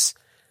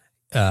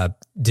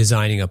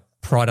designing a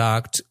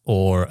product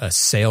or a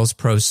sales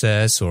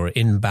process or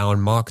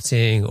inbound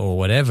marketing or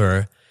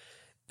whatever.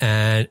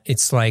 And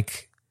it's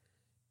like,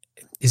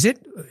 is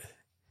it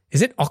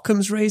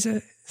Occam's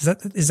razor?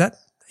 Is that,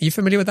 are you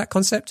familiar with that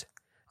concept?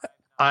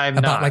 I'm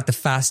about not. Like the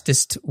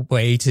fastest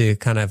way to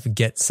kind of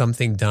get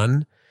something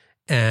done.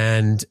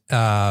 And,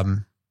 yeah,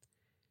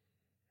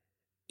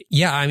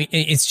 I mean,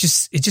 it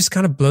just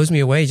kind of blows me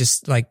away.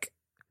 Just like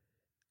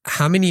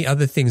how many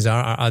other things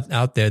are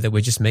out there that we're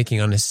just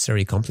making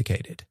unnecessarily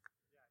complicated.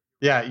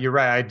 Yeah, you're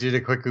right. I did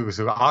a quick Google.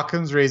 So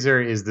Occam's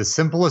razor is the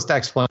simplest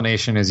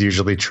explanation is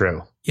usually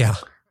true. Yeah.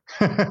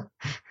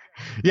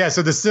 Yeah.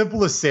 So the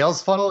simplest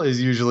sales funnel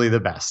is usually the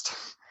best.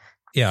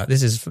 Yeah,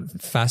 this is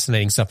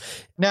fascinating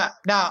stuff. Now,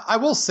 I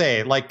will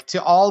say, like,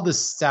 to all the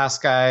SaaS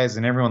guys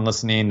and everyone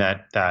listening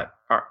that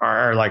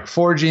are like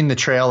forging the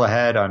trail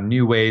ahead on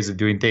new ways of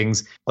doing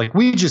things, like,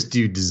 we just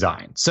do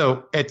design.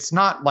 So it's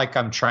not like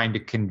I'm trying to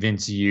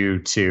convince you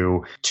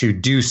to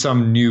do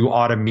some new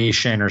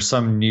automation or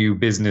some new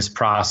business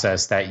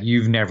process that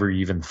you've never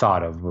even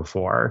thought of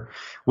before,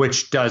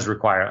 which does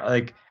require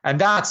like, and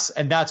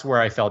that's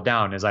where I fell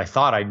down, is I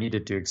thought I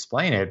needed to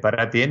explain it. But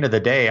at the end of the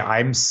day,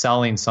 I'm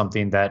selling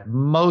something that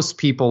most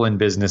people in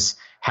business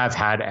have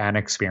had an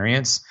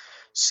experience.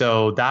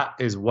 So that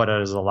is what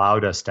has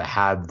allowed us to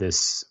have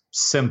this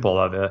simple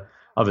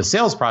of a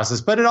sales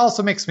process. But it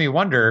also makes me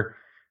wonder,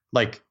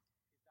 like,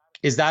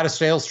 is that a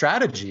sales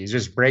strategy? Is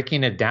just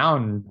breaking it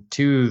down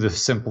to the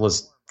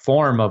simplest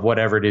form of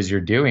whatever it is you're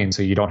doing,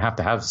 so you don't have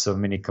to have so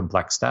many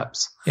complex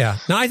steps. Yeah.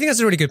 No, I think that's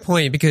a really good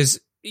point, because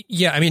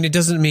yeah, I mean, it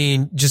doesn't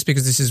mean just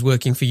because this is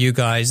working for you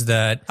guys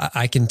that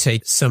I can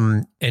take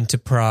some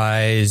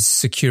enterprise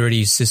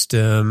security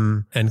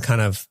system and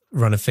kind of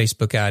run a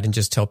Facebook ad and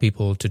just tell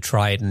people to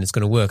try it and it's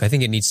going to work. I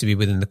think it needs to be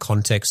within the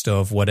context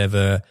of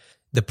whatever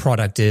the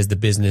product is, the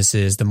business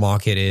is, the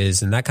market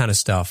is, and that kind of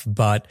stuff.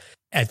 But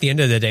at the end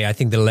of the day, I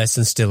think the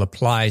lesson still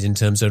applies in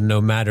terms of no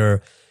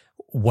matter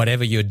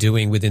whatever you're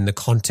doing within the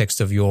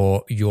context of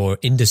your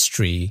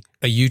industry,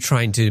 are you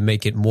trying to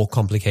make it more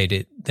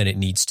complicated than it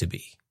needs to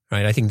be?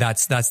 Right. I think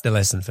that's the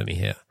lesson for me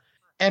here.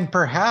 And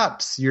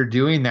perhaps you're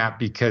doing that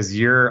because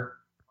you're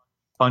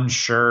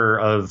unsure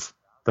of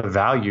the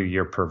value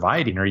you're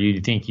providing, or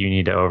you think you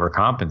need to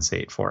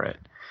overcompensate for it.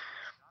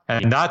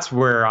 And that's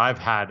where I've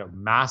had a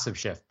massive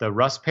shift. The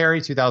Russ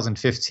Perry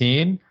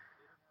 2015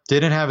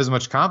 didn't have as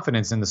much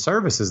confidence in the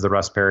service as the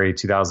Russ Perry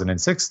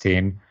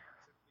 2016,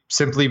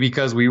 simply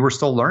because we were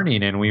still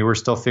learning and we were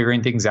still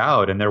figuring things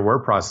out, and there were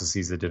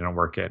processes that didn't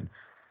work.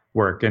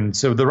 And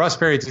so the Russ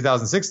Perry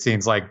 2016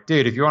 is like,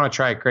 dude, if you want to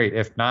try it, great.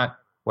 If not,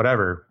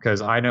 whatever,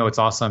 because I know it's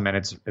awesome and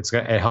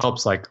it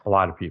helps like a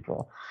lot of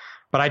people.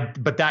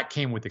 But that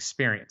came with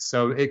experience,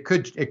 so it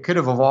could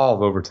have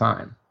evolved over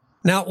time.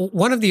 Now,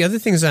 one of the other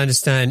things I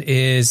understand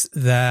is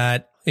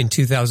that in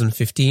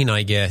 2015,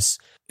 I guess,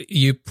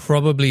 you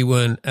probably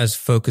weren't as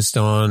focused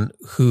on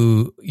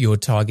who your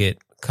target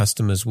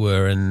customers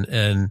were,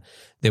 and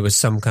there was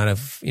some kind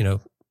of,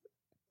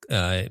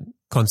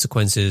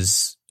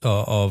 consequences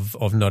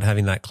of not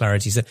having that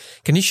clarity. So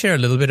can you share a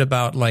little bit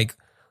about like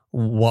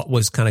what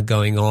was kind of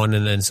going on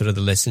and then sort of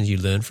the lessons you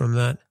learned from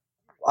that?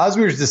 As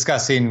we were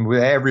discussing,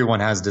 everyone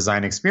has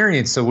design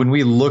experience. So when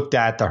we looked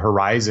at the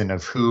horizon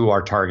of who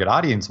our target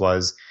audience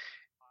was,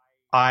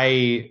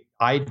 I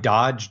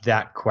dodged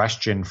that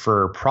question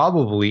for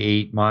probably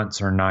 8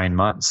 months or 9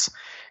 months.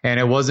 And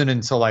it wasn't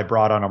until I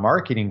brought on a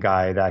marketing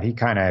guy that he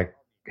kind of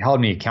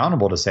held me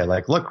accountable to say,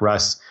 like, look,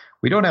 Russ,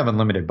 we don't have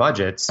unlimited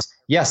budgets.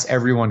 Yes,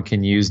 everyone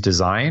can use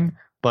design,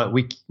 but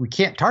we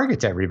can't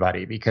target to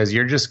everybody, because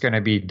you're just going to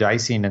be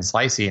dicing and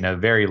slicing a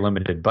very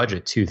limited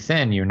budget too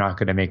thin. You're not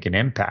going to make an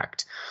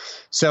impact.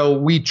 So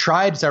we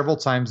tried several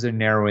times to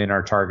narrow in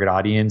our target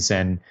audience,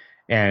 and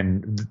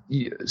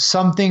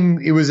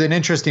it was an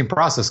interesting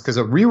process, because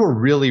we were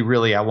really,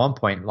 really at one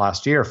point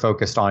last year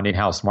focused on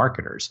in-house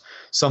marketers,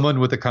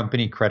 someone with a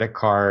company credit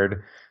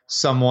card,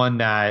 someone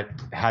that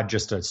had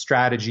just a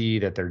strategy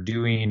that they're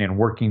doing and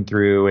working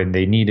through, and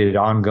they needed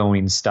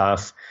ongoing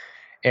stuff.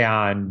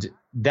 And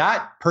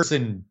that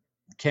person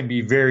can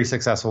be very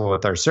successful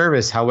with our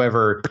service.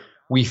 However,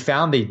 we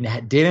found they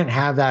didn't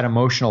have that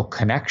emotional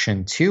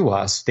connection to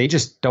us. They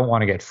just don't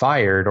want to get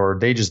fired, or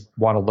they just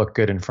want to look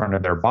good in front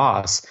of their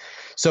boss.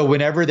 So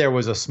whenever there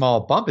was a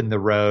small bump in the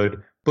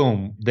road,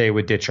 boom, they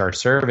would ditch our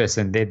service,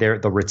 and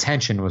the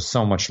retention was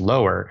so much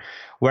lower.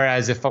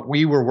 Whereas if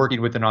we were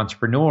working with an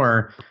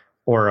entrepreneur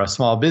or a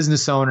small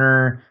business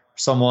owner,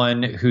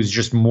 someone who's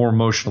just more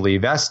emotionally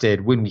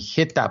vested, when we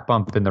hit that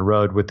bump in the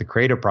road with the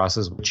creative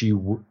process,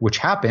 which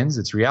happens,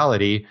 it's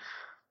reality,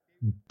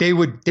 they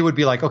would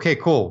be like, okay,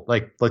 cool.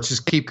 Like, let's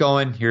just keep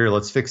going here.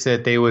 Let's fix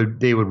it. They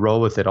would roll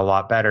with it a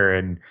lot better.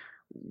 And,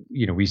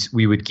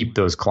 we would keep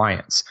those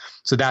clients.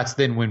 So that's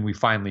then when we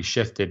finally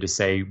shifted to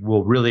say,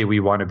 well, really, we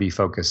want to be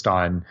focused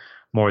on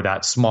more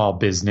that small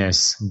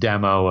business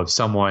demo of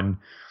someone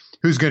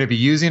who's going to be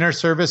using our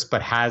service,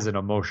 but has an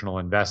emotional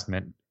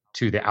investment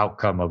to the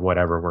outcome of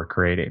whatever we're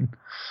creating.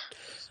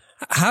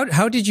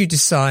 How did you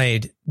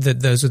decide that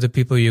those are the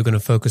people you're going to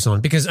focus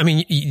on? Because I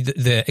mean,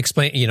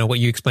 what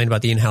you explained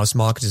about the in-house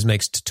marketers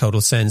makes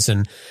total sense,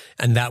 and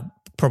that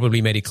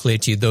probably made it clear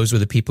to you those were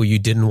the people you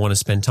didn't want to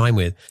spend time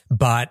with.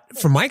 But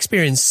from my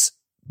experience,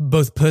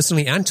 both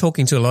personally and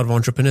talking to a lot of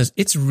entrepreneurs,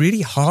 it's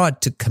really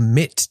hard to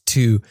commit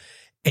to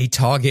a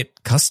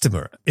target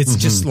customer. It's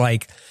just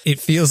like, it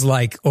feels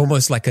like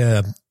almost like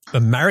a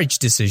marriage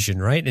decision,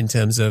 right? In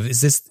terms of, is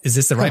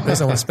this the right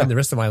person I want to spend the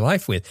rest of my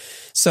life with?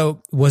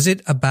 So was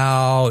it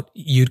about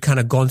you'd kind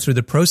of gone through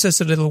the process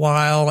a little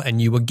while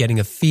and you were getting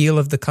a feel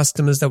of the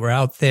customers that were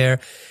out there,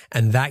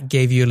 and that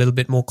gave you a little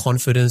bit more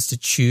confidence to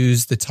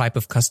choose the type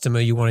of customer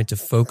you wanted to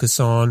focus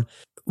on?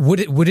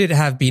 Would it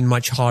have been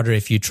much harder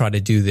if you tried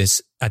to do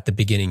this at the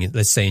beginning,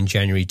 let's say in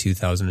January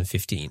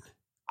 2015?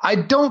 I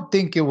don't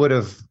think it would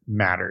have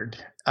mattered.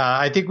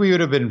 I think we would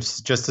have been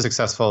just as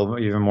successful,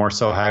 even more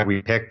so, had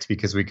we picked,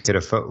 because we could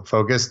have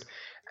focused.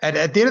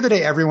 At the end of the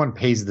day, everyone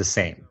pays the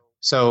same.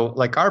 So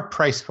like our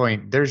price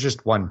point, there's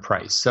just one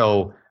price.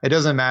 So it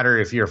doesn't matter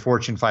if you're a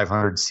Fortune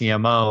 500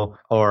 CMO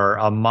or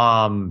a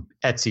mom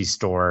Etsy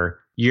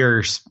store,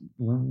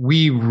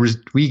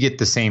 we get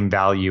the same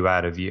value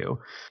out of you.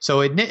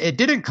 So it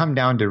didn't come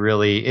down to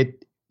really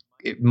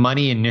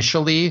money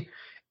initially.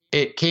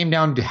 It came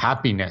down to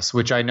happiness,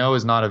 which I know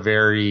is not a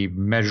very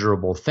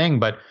measurable thing,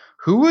 but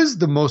who was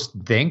the most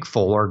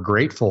thankful or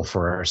grateful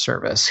for our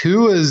service?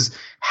 Who was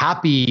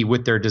happy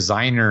with their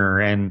designer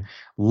and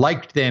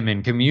liked them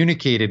and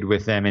communicated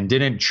with them and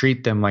didn't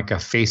treat them like a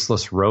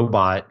faceless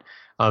robot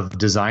of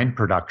design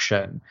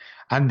production?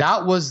 And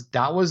that was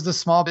the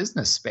small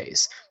business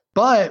space.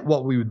 But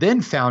what we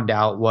then found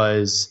out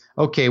was,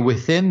 okay,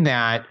 within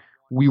that,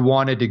 we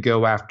wanted to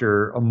go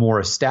after a more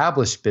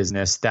established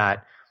business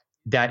that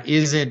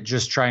isn't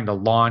just trying to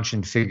launch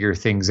and figure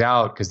things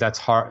out, because that's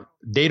hard.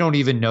 They don't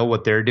even know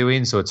what they're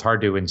doing, so it's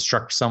hard to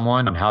instruct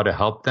someone on how to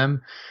help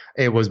them.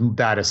 It was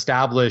that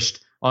established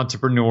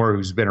entrepreneur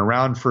who's been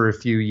around for a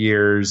few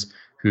years,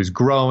 who's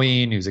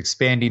growing, who's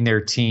expanding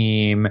their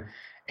team,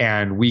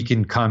 and we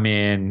can come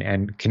in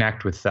and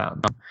connect with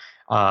them.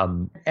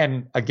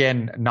 And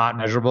again, not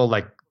measurable,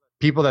 like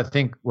people that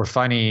think we're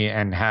funny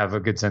and have a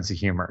good sense of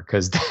humor,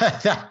 because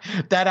that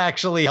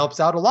actually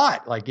helps out a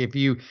lot. Like if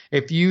you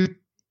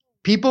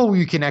people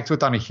we connect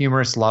with on a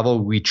humorous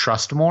level, we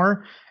trust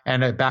more.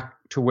 And back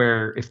to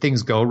where if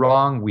things go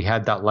wrong, we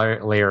had that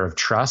layer of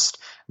trust,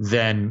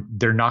 then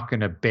they're not going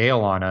to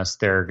bail on us.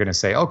 They're going to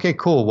say, okay,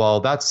 cool. Well,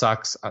 that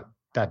sucks.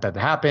 That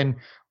happened,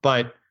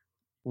 but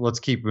let's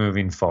keep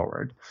moving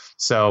forward.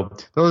 So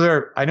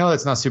I know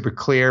that's not super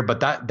clear, but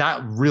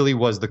that really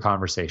was the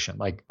conversation.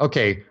 Like,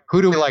 okay,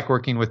 who do we like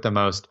working with the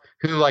most?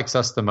 Who likes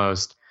us the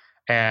most?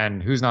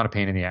 And who's not a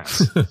pain in the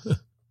ass?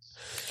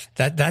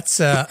 That's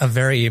a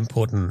very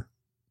important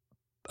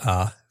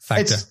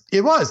factor.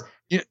 It was.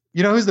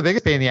 You know who's the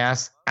biggest pain in the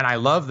ass? And I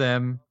love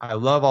them. I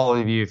love all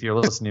of you. If you're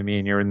listening to me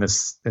and you're in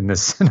this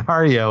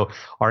scenario,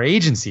 are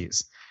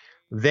agencies.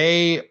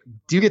 They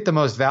do get the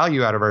most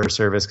value out of our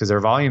service because their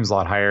volume's a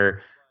lot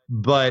higher.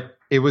 But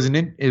it was an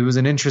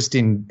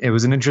interesting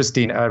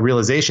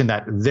realization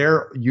that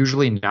they're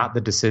usually not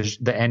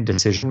the end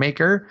decision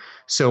maker.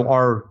 So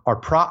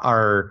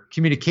our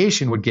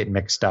communication would get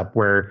mixed up,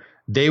 where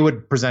they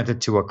would present it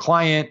to a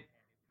client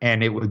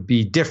and it would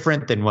be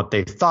different than what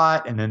they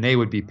thought. And then they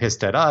would be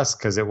pissed at us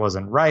because it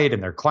wasn't right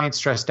and their client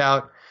stressed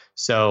out.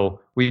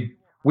 So we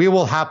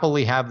will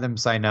happily have them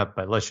sign up,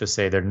 but let's just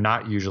say they're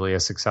not usually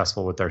as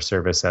successful with our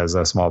service as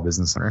a small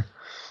business owner.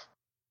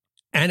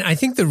 And I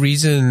think the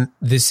reason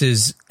this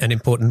is an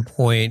important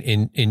point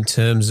in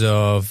terms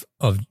of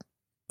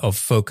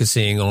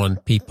focusing on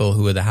people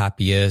who are the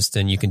happiest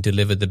and you can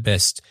deliver the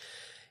best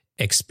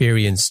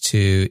experience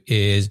to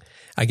is,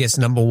 I guess,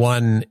 number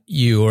one,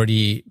 you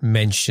already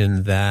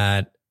mentioned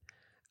that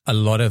a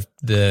lot of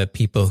the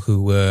people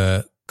who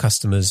were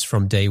customers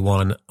from day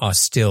one are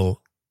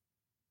still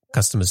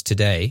customers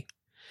today.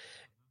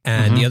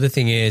 And the other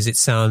thing is, it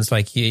sounds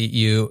like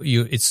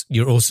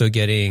you're also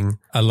getting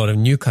a lot of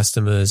new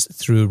customers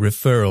through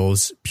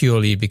referrals,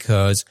 purely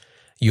because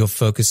you're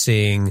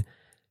focusing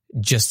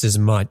just as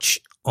much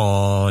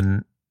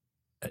on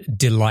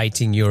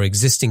delighting your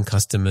existing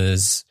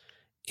customers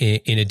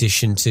in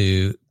addition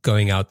to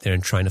going out there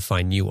and trying to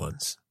find new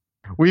ones?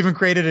 We even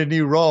created a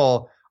new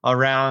role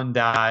around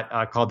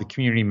that called the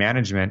community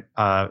manager.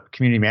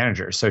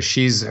 So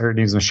her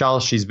name's Michelle.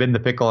 She's been the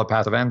Pickle at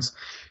Path Events.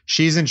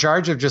 She's in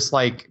charge of just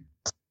like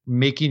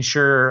making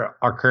sure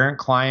our current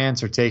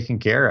clients are taken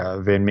care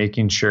of and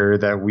making sure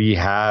that we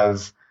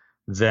have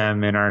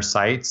them in our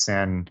sites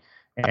and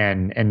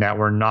that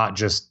we're not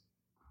just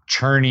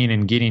churning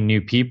and getting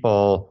new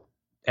people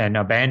and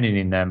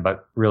abandoning them,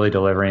 but really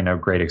delivering a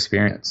great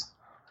experience.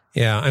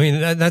 Yeah. I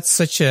mean, that's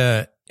such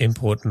a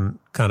important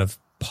kind of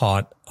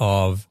part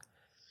of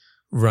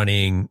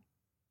running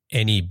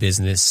any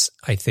business,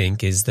 I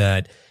think, is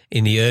that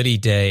in the early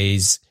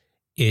days,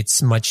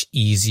 it's much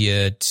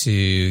easier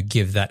to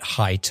give that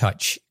high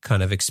touch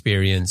kind of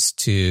experience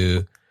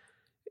to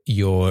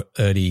your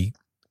early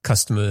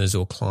customers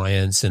or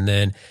clients. And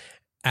then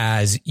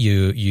as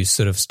you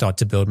sort of start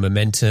to build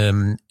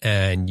momentum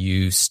and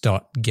you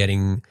start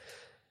getting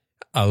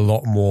a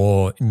lot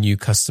more new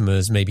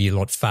customers, maybe a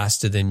lot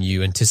faster than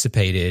you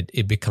anticipated,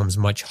 it becomes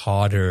much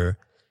harder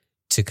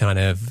to kind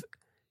of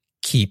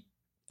keep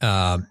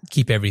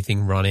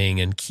everything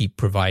running and keep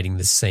providing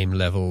the same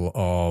level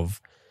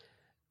of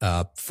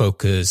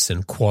focus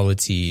and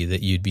quality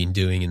that you'd been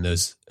doing in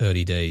those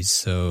early days.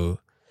 So,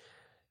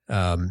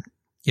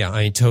 yeah,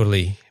 I mean,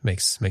 totally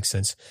makes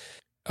sense.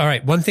 All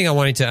right. One thing I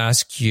wanted to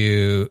ask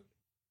you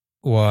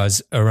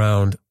was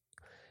around,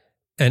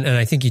 and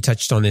I think you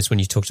touched on this when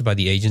you talked about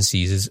the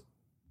agencies, is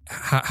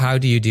how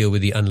do you deal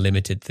with the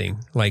unlimited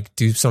thing? Like,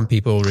 do some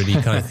people really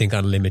kind of think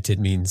unlimited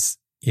means,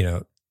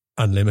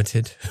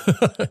 unlimited?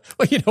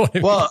 Well, you know what I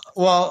mean?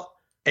 Well,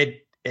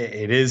 it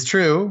is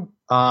true.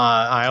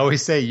 I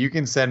always say you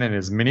can send in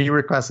as many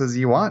requests as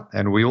you want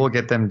and we will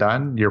get them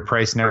done. Your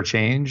price never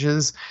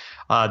changes.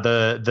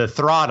 The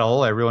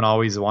throttle everyone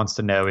always wants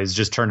to know is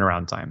just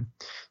turnaround time.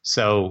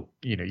 So,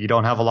 you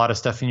don't have a lot of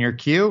stuff in your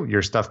queue.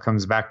 Your stuff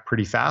comes back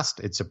pretty fast.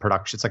 It's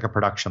like a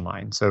production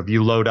line. So if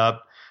you load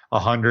up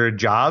 100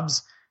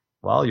 jobs,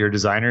 well, your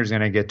designer is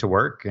going to get to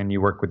work and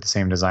you work with the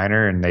same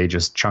designer and they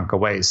just chunk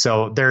away.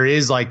 So there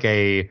is like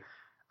an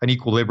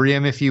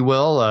equilibrium, if you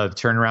will, of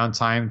turnaround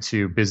time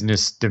to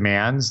business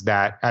demands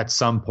that at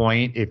some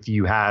point, if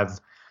you have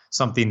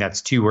something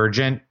that's too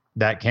urgent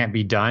that can't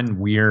be done,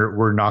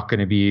 we're not going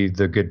to be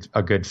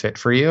a good fit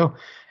for you.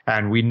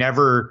 And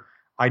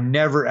I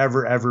never,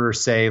 ever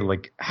say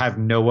like have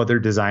no other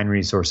design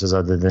resources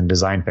other than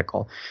Design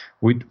Pickle.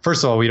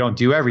 First of all, we don't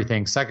do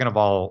everything. Second of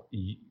all,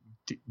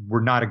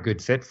 we're not a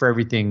good fit for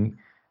everything,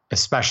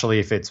 especially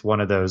if it's one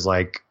of those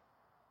like,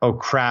 oh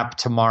crap,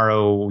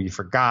 tomorrow we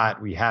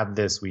forgot, we have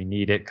this, we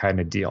need it kind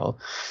of deal.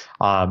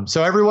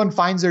 So everyone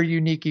finds their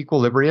unique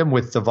equilibrium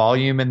with the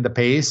volume and the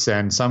pace,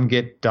 and some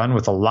get done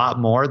with a lot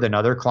more than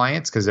other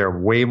clients because they're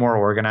way more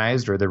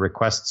organized or the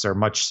requests are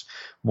much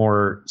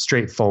more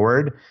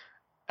straightforward.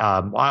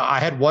 I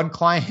had one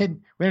client,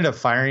 we ended up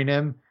firing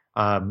him.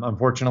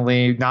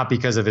 Unfortunately, not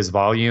because of his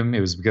volume. It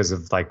was because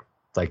of like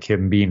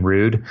him being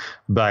rude,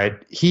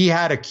 but he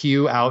had a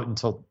queue out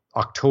until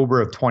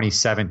October of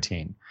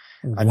 2017.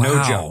 Wow.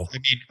 No joke. I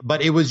mean,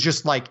 but it was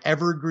just like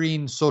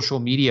evergreen social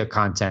media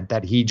content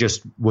that he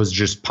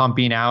was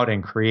pumping out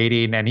and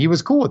creating, and he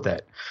was cool with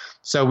it.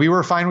 So we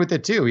were fine with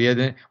it too. We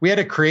had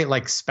to create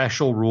like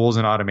special rules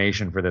and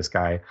automation for this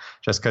guy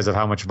just because of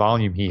how much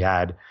volume he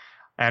had.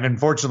 And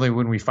unfortunately,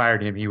 when we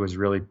fired him, he's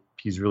really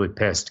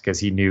pissed because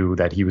he knew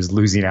that he was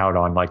losing out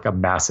on like a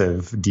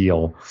massive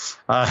deal.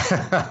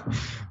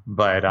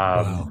 But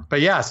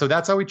yeah, so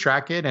that's how we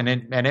track it, and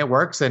it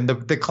works. And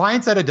the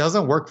clients that it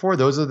doesn't work for,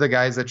 those are the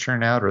guys that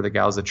churn out or the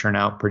gals that churn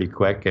out pretty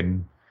quick,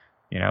 and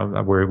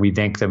we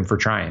thank them for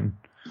trying.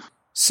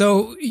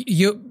 So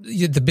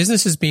the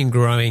business has been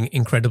growing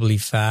incredibly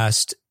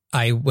fast.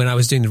 When I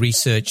was doing the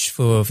research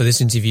for this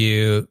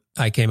interview,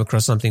 I came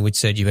across something which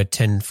said you had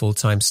 10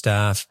 full-time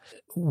staff.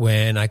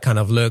 When I kind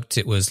of looked,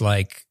 it was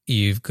like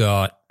you've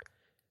got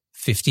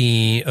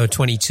 15 or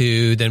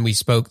 22. Then we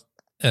spoke,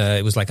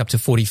 it was like up to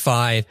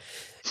 45.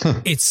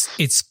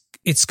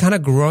 It's kind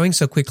of growing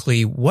so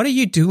quickly. What are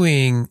you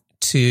doing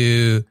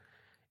in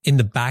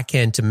the back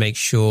end to make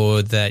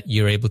sure that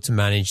you're able to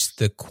manage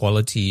the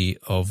quality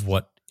of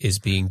what is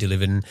being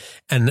delivered?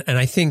 And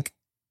I think,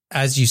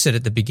 as you said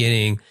at the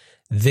beginning,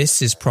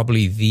 this is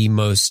probably the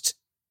most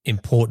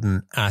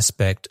important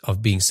aspect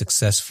of being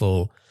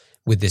successful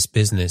with this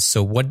business.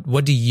 So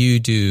what do you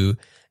do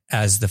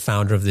as the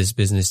founder of this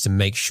business to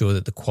make sure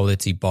that the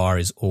quality bar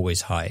is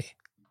always high?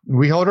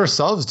 We hold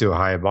ourselves to a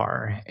high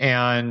bar,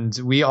 and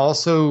we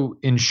also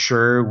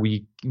ensure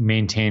we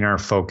maintain our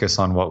focus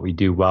on what we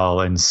do well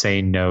and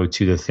say no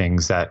to the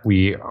things that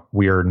we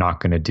are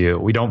not going to do.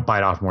 We don't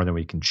bite off more than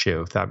we can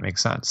chew, if that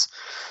makes sense.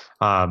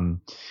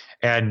 And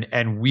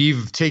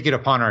we've taken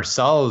upon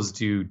ourselves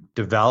to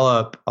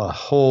develop a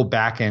whole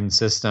back-end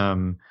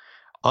system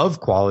of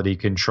quality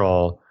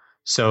control.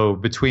 So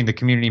between the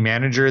community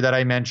manager that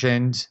I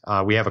mentioned,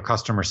 we have a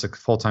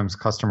full-time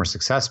customer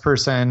success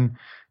person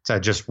to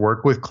just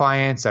work with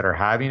clients that are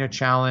having a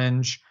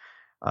challenge.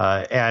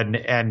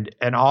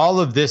 And all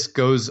of this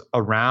goes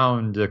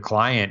around the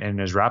client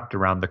and is wrapped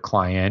around the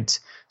client,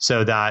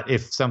 so that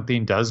if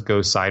something does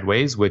go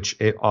sideways, which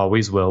it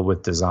always will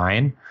with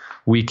design,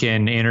 we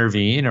can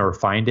intervene or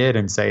find it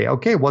and say,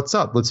 okay, what's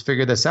up? Let's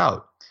figure this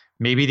out.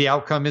 Maybe the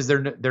outcome is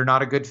they're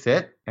not a good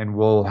fit, and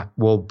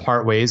we'll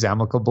part ways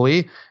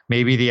amicably.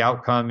 Maybe the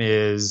outcome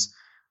is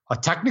a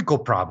technical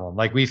problem.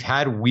 Like, we've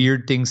had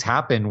weird things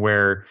happen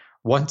where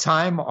one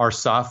time our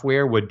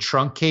software would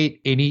truncate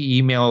any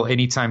email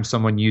anytime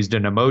someone used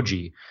an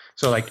emoji.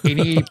 So like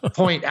any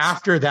point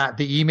after that,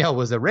 the email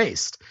was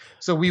erased.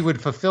 So we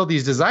would fulfill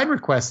these design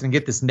requests and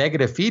get this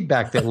negative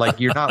feedback that like,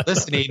 you're not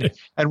listening,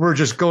 and we're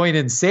just going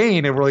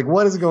insane. And we're like,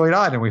 what is going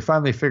on? And we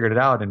finally figured it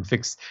out and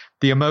fixed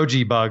the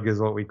emoji bug, is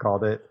what we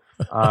called it.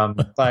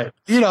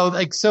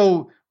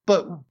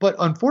 But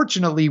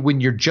unfortunately,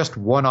 when you're just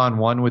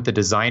one-on-one with the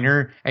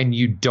designer and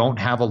you don't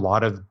have a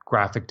lot of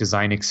graphic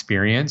design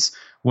experience,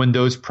 when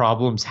those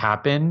problems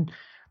happen,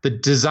 the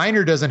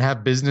designer doesn't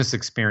have business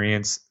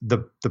experience. The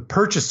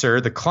purchaser,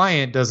 the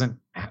client,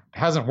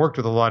 hasn't worked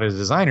with a lot of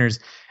designers,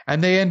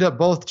 and they end up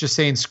both just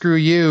saying, "Screw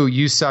you,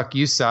 you suck,"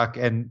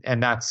 and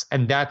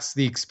that's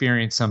the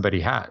experience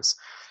somebody has.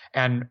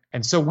 And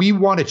so we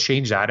want to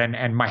change that.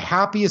 And my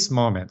happiest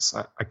moments,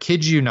 I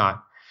kid you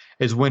not,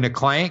 is when a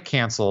client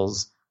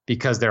cancels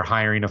because they're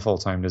hiring a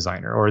full-time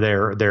designer, or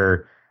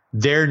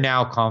they're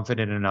now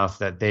confident enough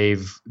that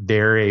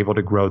they're able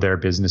to grow their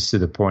business to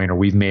the point, or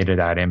we've made it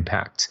that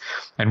impact.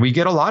 And we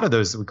get a lot of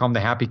those. We call them the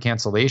happy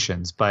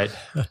cancellations. But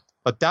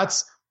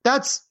that's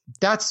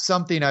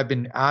something I've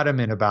been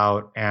adamant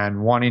about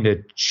and wanting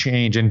to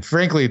change. And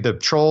frankly, the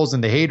trolls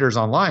and the haters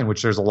online,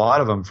 which there's a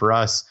lot of them for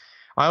us,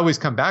 I always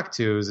come back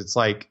to is it's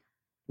like,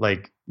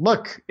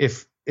 look,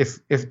 if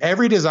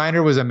every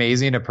designer was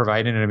amazing at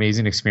providing an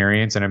amazing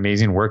experience and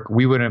amazing work,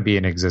 we wouldn't be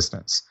in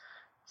existence.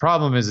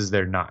 Problem is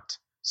they're not.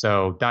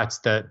 So that's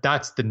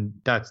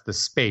the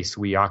space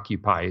we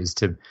occupy, is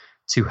to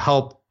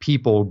help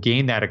people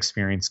gain that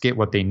experience, get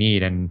what they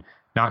need, and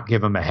not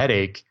give them a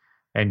headache,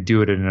 and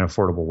do it in an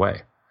affordable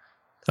way.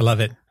 I love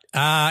it.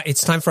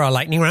 It's time for our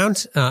lightning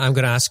round. I'm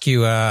going to ask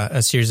you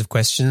a series of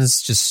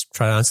questions. Just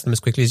try to answer them as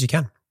quickly as you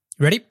can.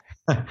 Ready?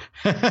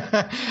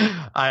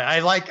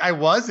 I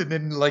was, and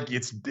then like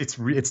it's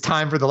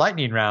time for the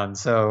lightning round.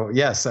 So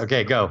yes,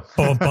 okay, go.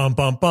 Bum, bum,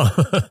 bum, bum.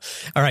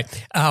 All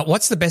right.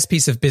 What's the best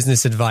piece of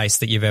business advice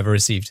that you've ever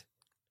received?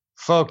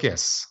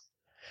 Focus.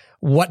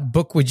 What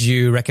book would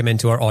you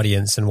recommend to our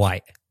audience, and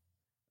why?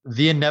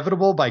 The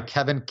Inevitable by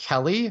Kevin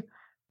Kelly,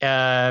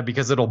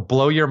 because it'll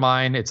blow your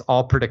mind. It's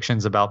all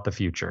predictions about the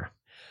future.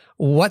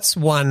 What's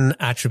one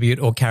attribute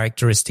or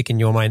characteristic in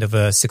your mind of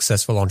a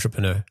successful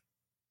entrepreneur?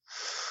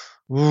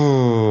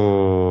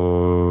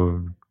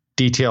 Ooh,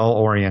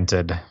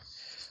 detail-oriented.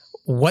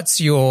 What's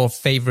your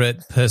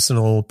favorite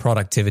personal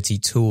productivity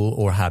tool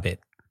or habit?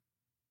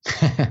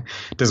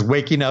 Does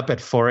waking up at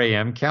 4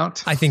 a.m.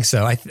 count? I think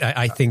so.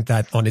 I think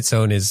that on its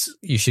own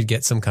you should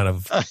get some kind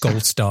of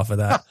gold star for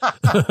that.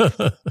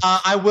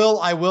 I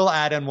will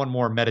add in one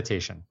more: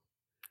 meditation.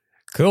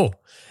 Cool.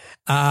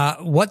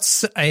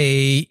 What's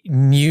a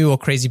new or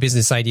crazy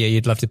business idea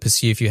you'd love to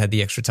pursue if you had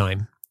the extra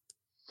time?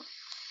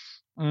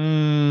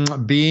 I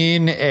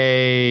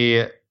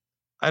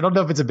don't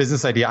know if it's a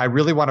business idea. I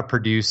really want to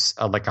produce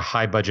a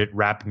high budget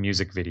rap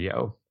music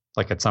video,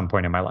 like at some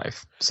point in my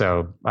life.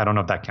 So I don't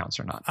know if that counts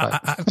or not.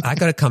 I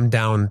got to come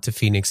down to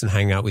Phoenix and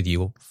hang out with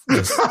you.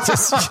 It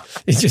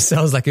just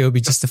sounds like it would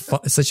be just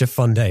such a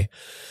fun day.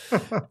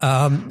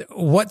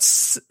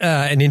 What's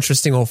an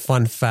interesting or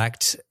fun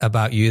fact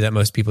about you that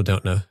most people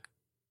don't know?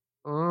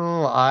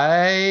 Oh,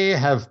 I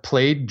have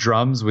played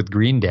drums with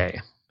Green Day.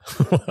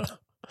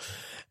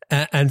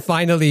 And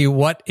finally,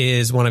 what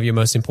is one of your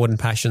most important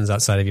passions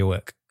outside of your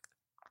work?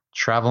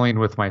 Traveling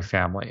with my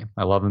family.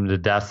 I love them to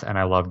death, and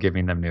I love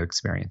giving them new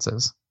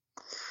experiences.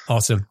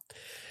 Awesome.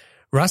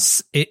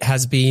 Russ, it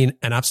has been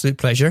an absolute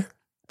pleasure.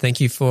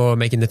 Thank you for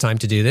making the time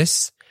to do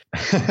this.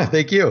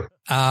 Thank you.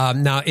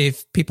 Now,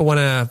 if people want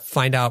to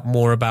find out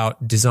more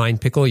about Design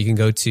Pickle, you can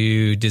go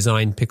to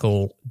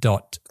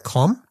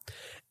designpickle.com.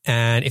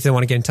 And if they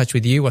want to get in touch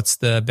with you, what's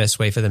the best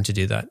way for them to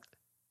do that?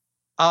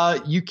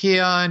 You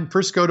can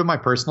first go to my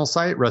personal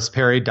site,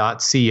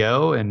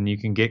 russperry.co, and you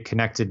can get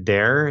connected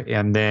there.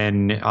 And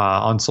then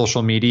on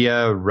social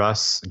media,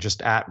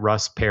 just at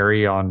Russ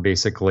Perry on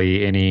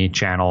basically any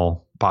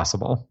channel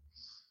possible.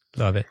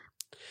 Love it.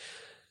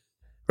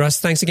 Russ,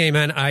 thanks again,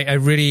 man. I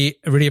really,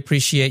 really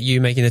appreciate you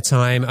making the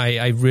time.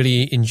 I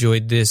really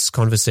enjoyed this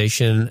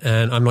conversation,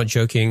 and I'm not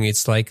joking.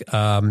 It's like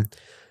you're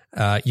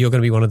going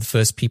to be one of the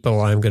first people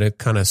I'm going to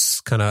kind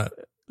of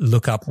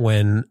look up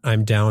when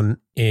I'm down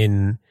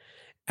in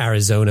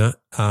Arizona,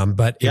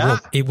 but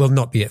it will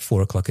not be at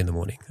 4:00 in the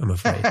morning, I'm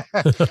afraid.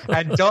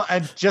 and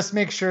just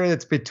make sure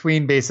it's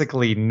between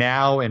basically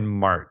now and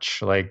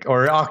March,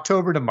 or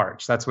October to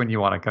March. That's when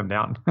you want to come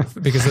down.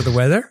 Because of the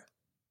weather?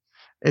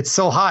 It's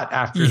so hot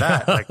after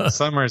that. The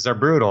summers are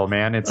brutal,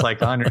 man. It's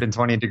like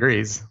 120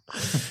 degrees.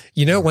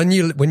 You know, when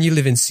you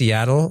live in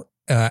Seattle,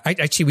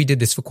 we did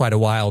this for quite a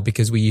while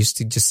because we used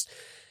to just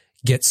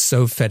get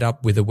so fed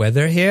up with the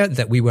weather here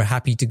that we were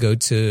happy to go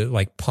to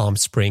like Palm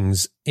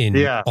Springs in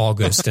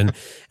August. And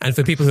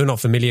for people who are not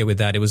familiar with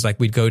that, it was like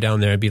we'd go down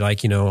there and be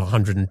like,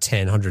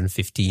 110,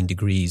 115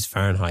 degrees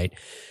Fahrenheit.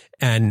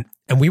 And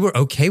we were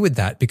okay with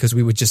that because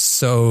we were just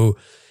so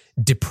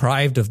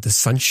deprived of the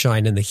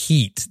sunshine and the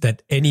heat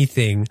that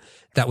anything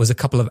that was a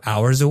couple of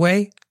hours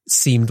away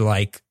seemed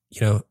like,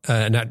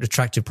 an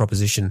attractive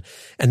proposition.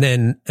 And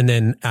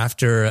then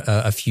after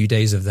a few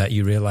days of that,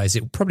 you realize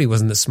it probably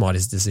wasn't the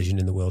smartest decision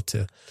in the world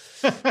to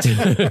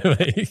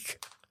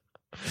like.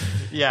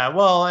 Yeah,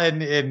 well,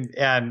 and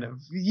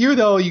you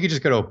could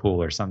just go to a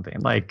pool or something.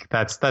 Like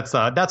that's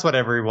what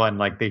everyone,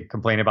 like, they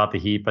complain about the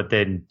heat, but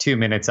then 2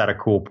 minutes at a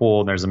cool pool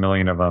and there's a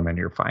million of them and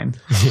you're fine.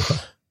 Yeah.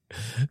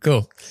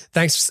 Cool.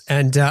 Thanks.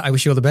 And I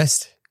wish you all the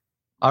best.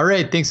 All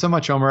right. Thanks so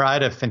much, Omer. I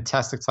had a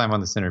fantastic time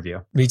on this interview.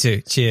 Me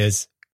too. Cheers.